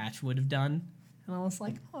about what Hatch would have done, and I was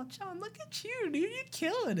like, oh, John, look at you, dude, you're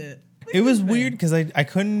killing it. It was weird because I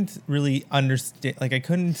couldn't really understand. Like, I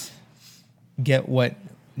couldn't get what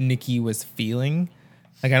Nikki was feeling.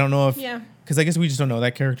 Like, I don't know if... Yeah. Because I guess we just don't know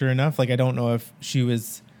that character enough. Like, I don't know if she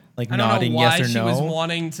was, like, nodding yes or no. I don't know why she was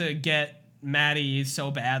wanting to get Maddie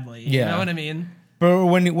so badly. Yeah. You know what I mean? But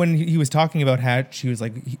when he was talking about Hatch, he was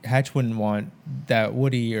like, Hatch wouldn't want that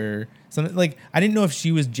Woody or something. Like, I didn't know if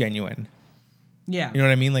she was genuine. Yeah. You know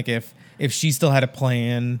what I mean? Like, if she still had a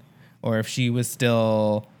plan or if she was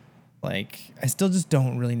still, like... I still just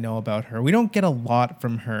don't really know about her. We don't get a lot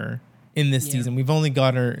from her in this season. We've only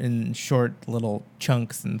got her in short little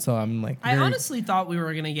chunks, and so I'm like... I honestly thought we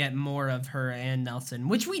were going to get more of her and Nelson,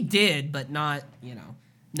 which we did, but not,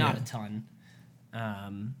 a ton.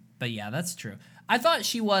 But yeah, that's true. I thought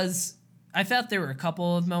there were a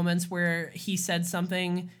couple of moments where he said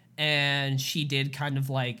something, and she did kind of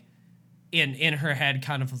like, in her head,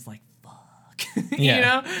 kind of was like, fuck.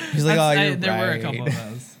 Yeah. She's like, there were a couple of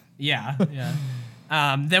those. Yeah,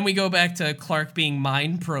 yeah. Then we go back to Clark being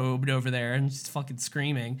mind probed over there and just fucking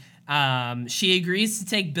screaming. She agrees to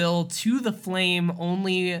take Bill to the Flame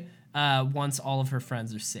only once all of her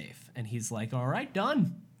friends are safe. And he's like, all right,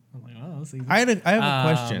 done. I'm like, oh, that's easy. I have a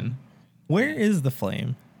question. Where is the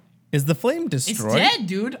Flame? Is the Flame destroyed? It's dead,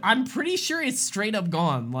 dude. I'm pretty sure it's straight up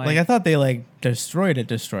gone. Like I thought they destroyed it.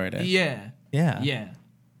 Yeah. Yeah. Yeah.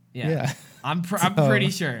 Yeah. I'm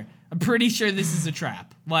pretty sure. I'm pretty sure this is a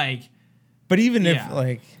trap. But even if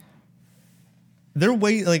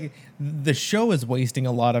the show is wasting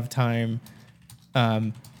a lot of time,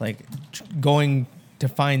 going to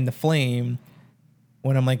find the Flame.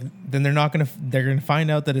 When I'm like, then they're gonna find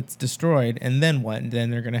out that it's destroyed, and then what? And then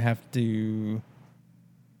they're gonna have to.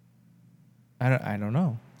 I don't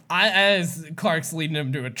know. As Clark's leading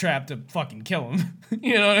him to a trap to fucking kill him.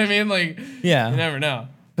 You know what I mean? You never know.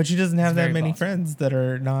 But she doesn't have that many friends that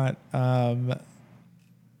are not. I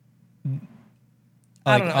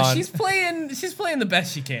don't know. She's playing the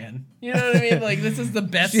best she can. You know what I mean? This is the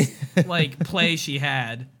best play she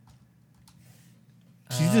had.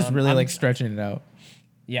 She's just really stretching it out.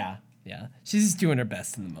 Yeah, yeah. She's just doing her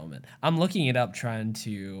best in the moment. I'm looking it up, trying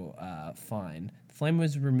to find. The Flame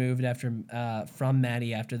was removed from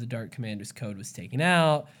Maddie after the Dark Commander's code was taken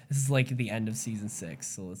out. This is the end of season 6.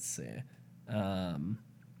 So let's see.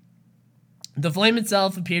 The Flame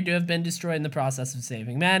itself appeared to have been destroyed in the process of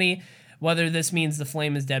saving Maddie. Whether this means the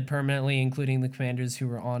Flame is dead permanently, including the commanders who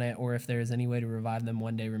were on it, or if there is any way to revive them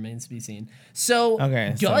one day remains to be seen. So,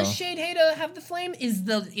 does Shade Haida have the Flame? Is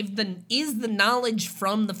the knowledge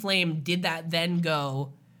from the Flame, did that then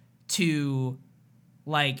go to,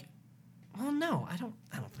 well, no, I don't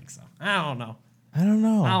think so. I don't know. I don't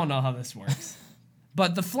know how this works.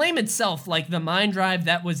 But the Flame itself, the mind drive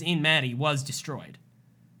that was in Maddie, was destroyed.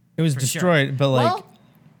 It was destroyed, sure. But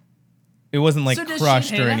it wasn't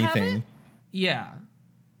crushed or anything. Yeah.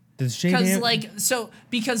 Does Shade Haida?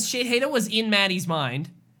 Because Shade Haida was in Maddie's mind,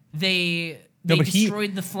 they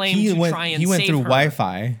destroyed the Flame to try and save her. He went through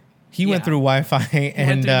Wi-Fi. He went through Wi-Fi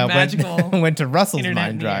and went to Russell's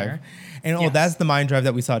mind drive. And that's the mind drive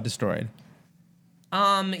that we saw destroyed.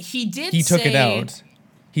 He took it out.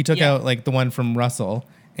 He took out the one from Russell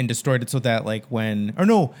and destroyed it so that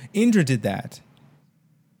Indra did that.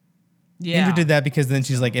 Yeah. Indra did that because then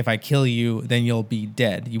she's like, if I kill you, then you'll be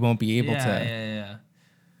dead. You won't be able to. Yeah.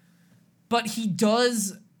 But he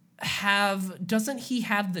doesn't he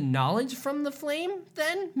have the knowledge from the Flame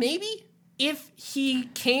then? Maybe? If he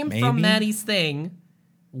came from Maddie's thing,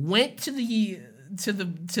 went to the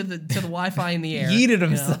Wi-Fi in the air. Yeeted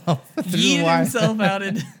himself. Yeeted himself out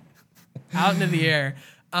into the air.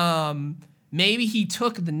 maybe he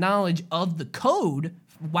took the knowledge of the code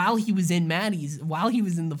while he was in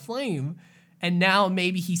the flame, and now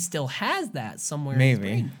maybe he still has that somewhere in his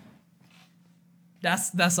brain.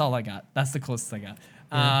 That's all I got. That's the closest I got.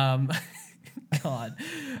 Yeah. God.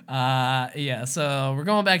 Yeah, so we're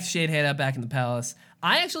going back to Sheidheda back in the palace.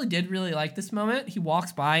 I actually did really like this moment. He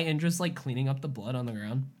walks by and just like cleaning up the blood on the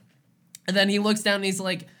ground. And then he looks down and he's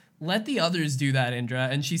like, let the others do that, Indra.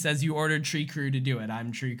 And she says, you ordered Tree Crew to do it.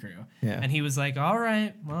 I'm Tree Crew. Yeah. And he was like, all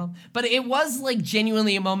right, well. But it was like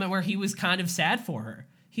genuinely a moment where he was kind of sad for her.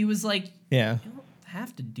 He was like, yeah, you don't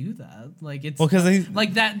have to do that. Like, it's because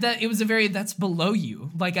like that it was that's below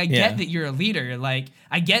you. Like, I get that you're a leader. Like,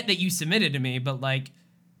 I get that you submitted to me, but like,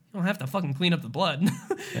 you don't have to fucking clean up the blood.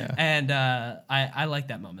 Yeah. And I like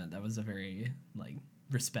that moment. That was a very like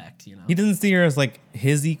respect, you know. He doesn't see her as like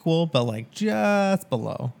his equal, but like just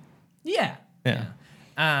below. Yeah.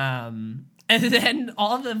 And then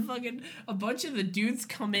a bunch of the dudes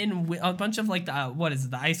come in with a bunch of like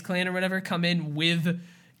the Ice Clan or whatever come in with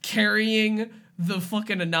carrying the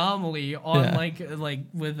fucking anomaly on like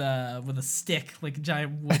with a stick, like a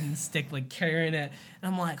giant wooden stick, like carrying it.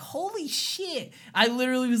 And I'm like, holy shit. I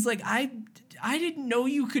literally was like, I didn't know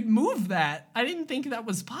you could move that. I didn't think that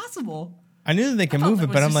was possible. I knew that they can move it,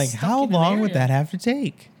 but I'm like, how long would that have to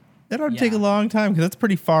take? That would take a long time because it's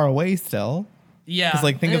pretty far away still. Yeah. Because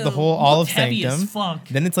like think of the whole Olive Sanctum.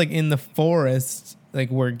 Then it's like in the forest, like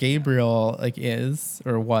where Gabriel like is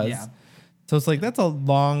or was. Yeah. So it's like that's a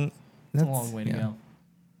long way to go.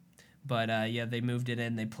 But they moved it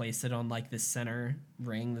in. They placed it on like the center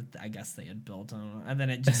ring that I guess they had built on, and then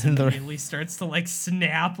it just immediately starts to like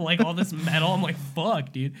snap like all this metal. I'm like,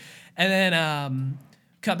 fuck, dude. And then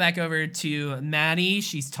cut back over to Maddie.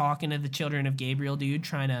 She's talking to the children of Gabriel, dude,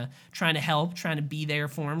 trying to help, trying to be there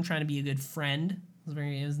for him, trying to be a good friend.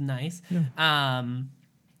 It was nice. Yeah.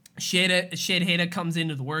 Sheidheda comes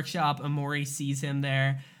into the workshop. Amori sees him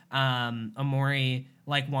there. Amori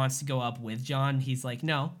like wants to go up with John. He's like,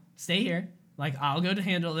 no, stay here. Like, I'll go to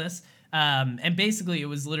handle this. And basically it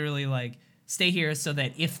was literally like, stay here so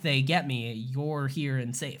that if they get me, you're here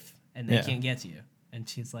and safe and they can't get to you. And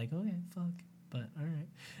she's like, okay, fuck. But all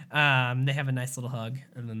right. They have a nice little hug,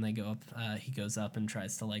 and then they go up. He goes up and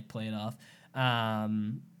tries to like play it off.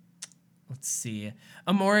 Let's see.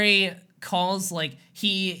 Amori calls like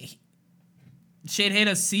Sheidheda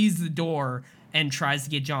sees the door and tries to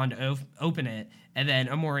get John to open it, and then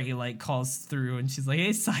Amori like calls through, and she's like,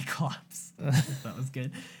 "Hey, Cyclops." That was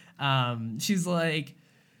good. She's like,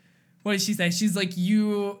 what did she say? She's like,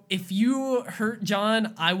 if you hurt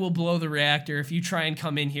John, I will blow the reactor. If you try and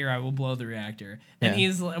come in here, I will blow the reactor.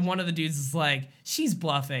 And one of the dudes is like, she's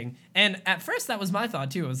bluffing. And at first that was my thought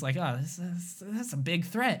too. It was like, oh, that's a big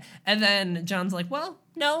threat. And then John's like, well,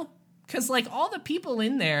 no. Because like all the people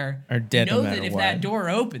in there are dead know that if that door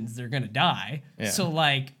opens, they're going to die. Yeah. So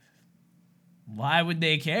like, why would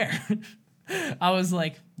they care? I was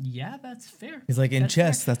like, yeah, that's fair. He's like, in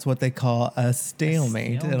chess, that's what they call a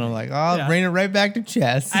stalemate. And I'm like, oh, bring it right back to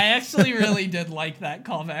chess. I actually really did like that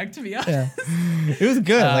callback, to be honest. Yeah. It was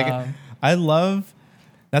good.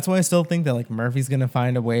 That's why I still think that like Murphy's going to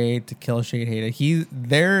find a way to kill Sheidheda.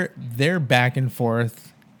 Their back and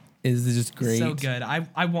forth is just great. So good.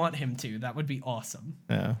 I want him to. That would be awesome.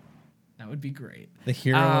 Yeah. That would be great. The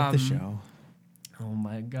hero of the show. Oh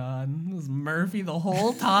my God. It was Murphy the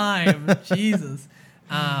whole time. Jesus.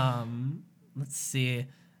 Let's see.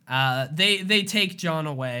 They take John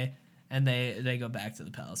away and they go back to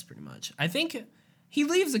the palace pretty much. I think he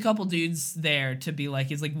leaves a couple dudes there to be like,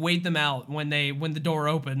 he's like, wait them out when the door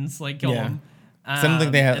opens, like kill them. I don't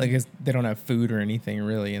think they have they don't have food or anything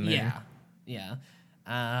really in there. Yeah.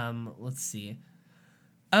 Let's see.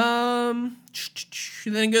 Then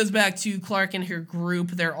it goes back to Clark and her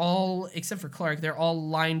group. They're all, except for Clark, they're all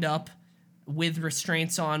lined up with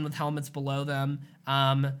restraints on, with helmets below them.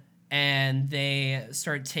 And they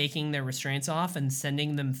start taking their restraints off and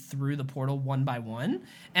sending them through the portal one by one.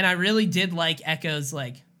 And I really did like Echo's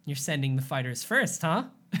like, you're sending the fighters first, huh?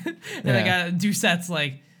 And I got Doucette's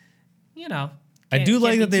like, you know. I do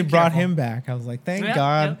like that they brought him back. I was like, thank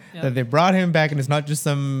God that they brought him back and it's not just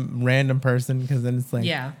some random person, because then it's like,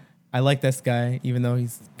 I like this guy, even though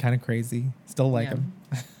he's kind of crazy. Still like him.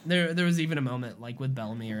 There was even a moment like with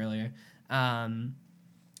Bellamy earlier.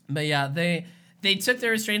 But yeah, they took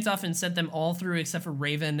their restraints off and sent them all through except for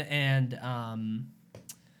Raven and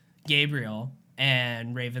Gabriel.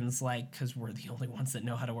 And Raven's like, because we're the only ones that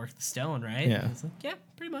know how to work the stone, right? Yeah. And he's like, yeah,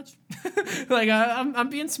 pretty much. Like, I'm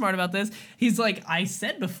being smart about this. He's like, I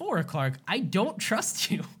said before, Clark, I don't trust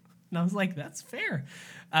you. And I was like, that's fair.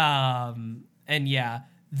 And yeah,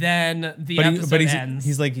 then the episode ends.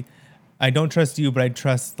 He's like, I don't trust you, but I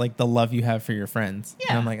trust like the love you have for your friends. Yeah.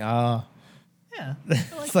 And I'm like, oh. Yeah,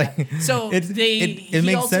 It's like so it he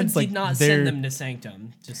makes also sense. did Like not send them to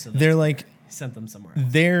Sanctum, just so they're like sent them somewhere else.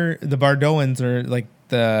 the Bardoans are like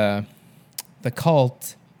the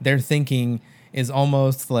cult. Their thinking is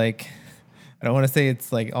almost like, I don't want to say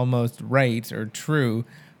it's like almost right or true,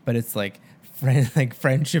 but it's like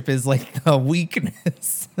friendship is like the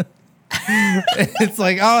weakness. It's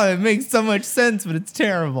like, oh, it makes so much sense, but it's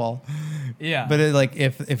terrible. Yeah, but like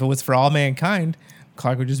if it was for all mankind,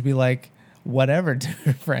 Clark would just be like, whatever to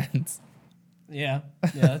her friends. Yeah,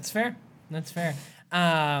 that's fair. That's fair.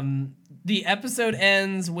 The episode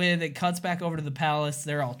ends with, it cuts back over to the palace.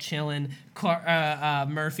 They're all chilling.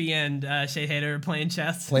 Murphy and Shade Hater are playing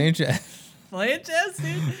chess. Playing chess,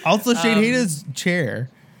 dude. Also, Shade Hater's chair.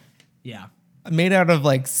 Yeah. Made out of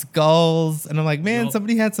like skulls, and I'm like, man, Yup.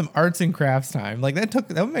 somebody had some arts and crafts time. Like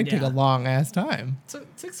that might take a long ass time.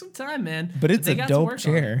 Took some time, man. But it's they a got to dope work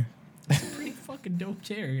on it. chair. It's a pretty fucking dope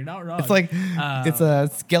chair. You're not wrong. It's like it's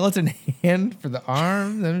a skeleton hand for the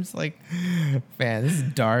arms. I'm just like, man, this is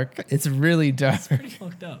dark. It's really dark. It's pretty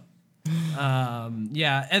fucked up.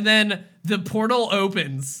 Yeah, and then the portal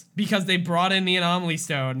opens because they brought in the anomaly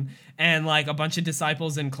stone, and like a bunch of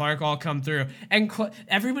disciples and Clark all come through, and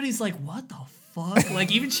everybody's like, what the fuck?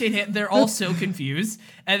 Like even Shade, they're all so confused.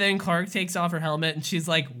 And then Clark takes off her helmet and she's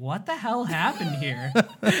like, what the hell happened here?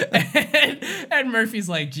 and Murphy's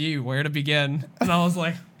like, gee, where to begin? And I was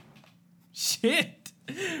like, shit,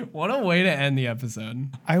 what a way to end the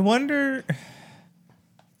episode. I wonder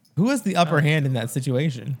who has the upper hand in that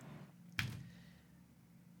situation.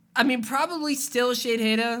 I mean, probably still Shade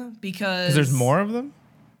Hater, because there's more of them.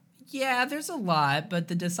 Yeah, there's a lot, but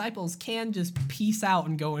the disciples can just peace out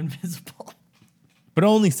and go invisible. But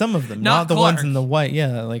only some of them, not the Clark. ones in the white.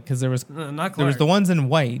 Yeah, like because there was Not there was Clark. the ones in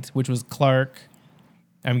white, which was Clark.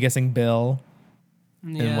 I'm guessing Bill.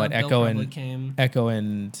 Yeah, And what Bill Echo probably and came. Echo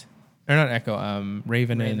and or not Echo,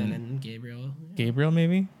 Raven and Gabriel. Gabriel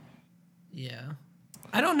maybe. Yeah.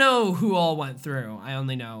 I don't know who all went through. I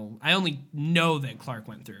only know that Clark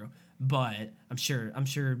went through, but I'm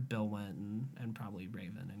sure Bill went and probably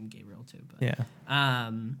Raven and Gabriel too. But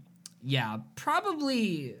yeah,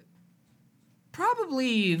 probably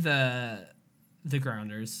the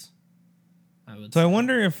Grounders. I would. So say. I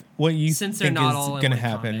wonder if what you Since they're think not is all in going to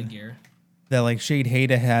like, combat happen, gear. that like Shade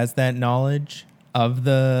Hater has that knowledge of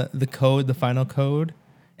the code, the final code,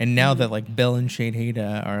 and now that like Bill and Shade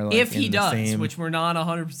Hater are like If he in the does, same, which we're not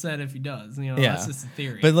 100% if he does, yeah, that's just a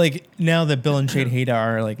theory. But like now that Bill and Shade Hater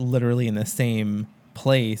are like literally in the same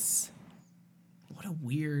place. What a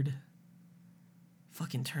weird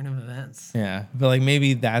fucking turn of events. Yeah, but like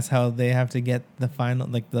maybe that's how they have to get the final,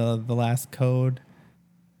 like the last code.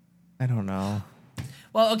 I don't know.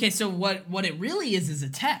 Well, okay, so what it really is a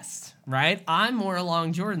test, right? I'm more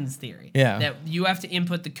along Jordan's theory. Yeah. That you have to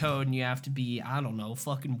input the code and you have to be, I don't know,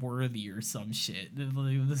 fucking worthy or some shit.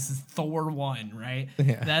 This is Thor 1, right?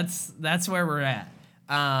 Yeah. That's where we're at.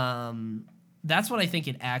 That's what I think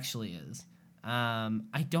it actually is.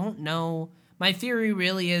 I don't know. My theory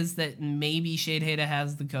really is that maybe Shade Hater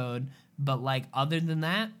has the code, but like other than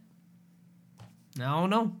that, I don't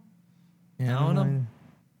know. Yeah, I don't know.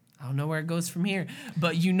 I don't know where it goes from here,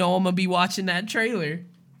 but I'm gonna be watching that trailer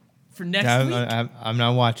for next week. I'm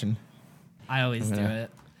not watching. I always do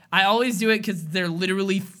it. I always do it because they're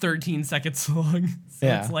literally 13 seconds long, so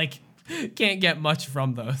Yeah. it's like can't get much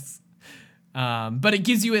from those. But it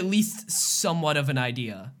gives you at least somewhat of an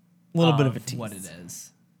idea, A little bit of a tease. what it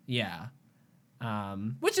is. Yeah.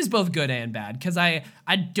 Which is both good and bad, because I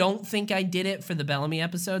don't think I did it for the Bellamy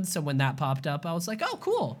episode, so when that popped up, I was like, oh,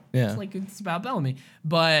 cool. Yeah. It's about Bellamy.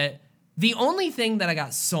 But the only thing that I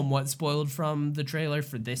got somewhat spoiled from the trailer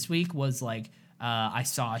for this week was, like, I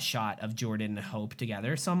saw a shot of Jordan and Hope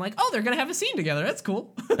together, so I'm like, oh, they're going to have a scene together. That's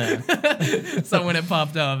cool. Yeah. So when it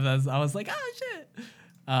popped up, I was like, oh, shit.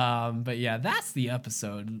 But yeah, that's the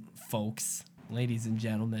episode, folks. Ladies and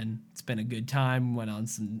gentlemen, it's been a good time. Went on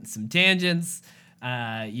some tangents.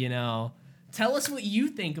 Tell us what you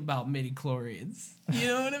think about midichlorians. You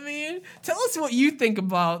know what I mean? Tell us what you think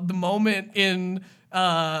about the moment in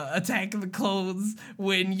Attack of the Clones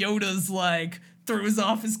when Yoda's like throws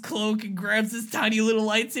off his cloak and grabs his tiny little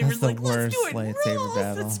lightsaber. That's the Like, let's do worst it. lightsaber Rules.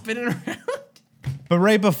 battle. It's spinning around. But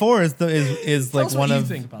right before is Tell like us what one you of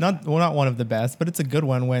think about not one of the best, but it's a good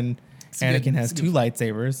one when Anakin has two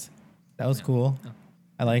lightsabers. That was cool. Yeah.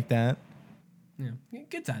 I like that. Yeah,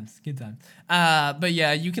 good times. But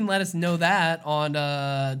yeah, you can let us know that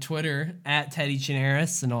on Twitter at Teddy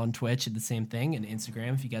Chinaris, and on Twitch at the same thing, and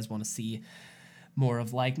Instagram if you guys want to see more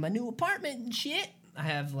of like my new apartment and shit. I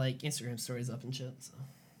have like Instagram stories up and shit. So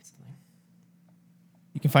it's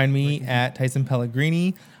You can find me at Tyson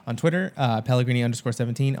Pellegrini on Twitter,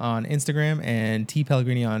 Pellegrini_17 on Instagram, and T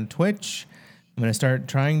Pellegrini on Twitch. I'm going to start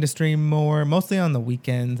trying to stream more, mostly on the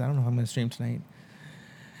weekends. I don't know if I'm going to stream tonight.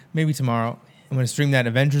 Maybe tomorrow. I'm going to stream that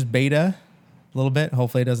Avengers beta a little bit.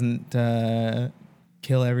 Hopefully it doesn't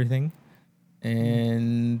kill everything.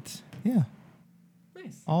 And yeah.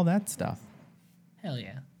 Nice. All that stuff. Hell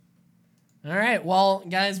yeah. All right. Well,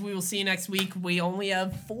 guys, we will see you next week. We only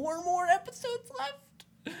have 4 more episodes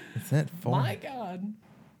left. That's it. 4. My God.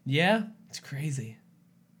 Yeah, it's crazy.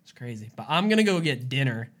 It's crazy. But I'm going to go get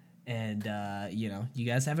dinner. And, you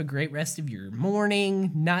guys have a great rest of your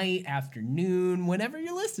morning, night, afternoon, whenever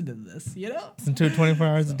you're listening to this, Listen to it 24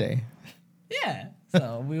 hours a day. Yeah.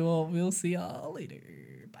 So we'll see y'all later.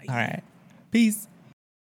 Bye. All right. Peace.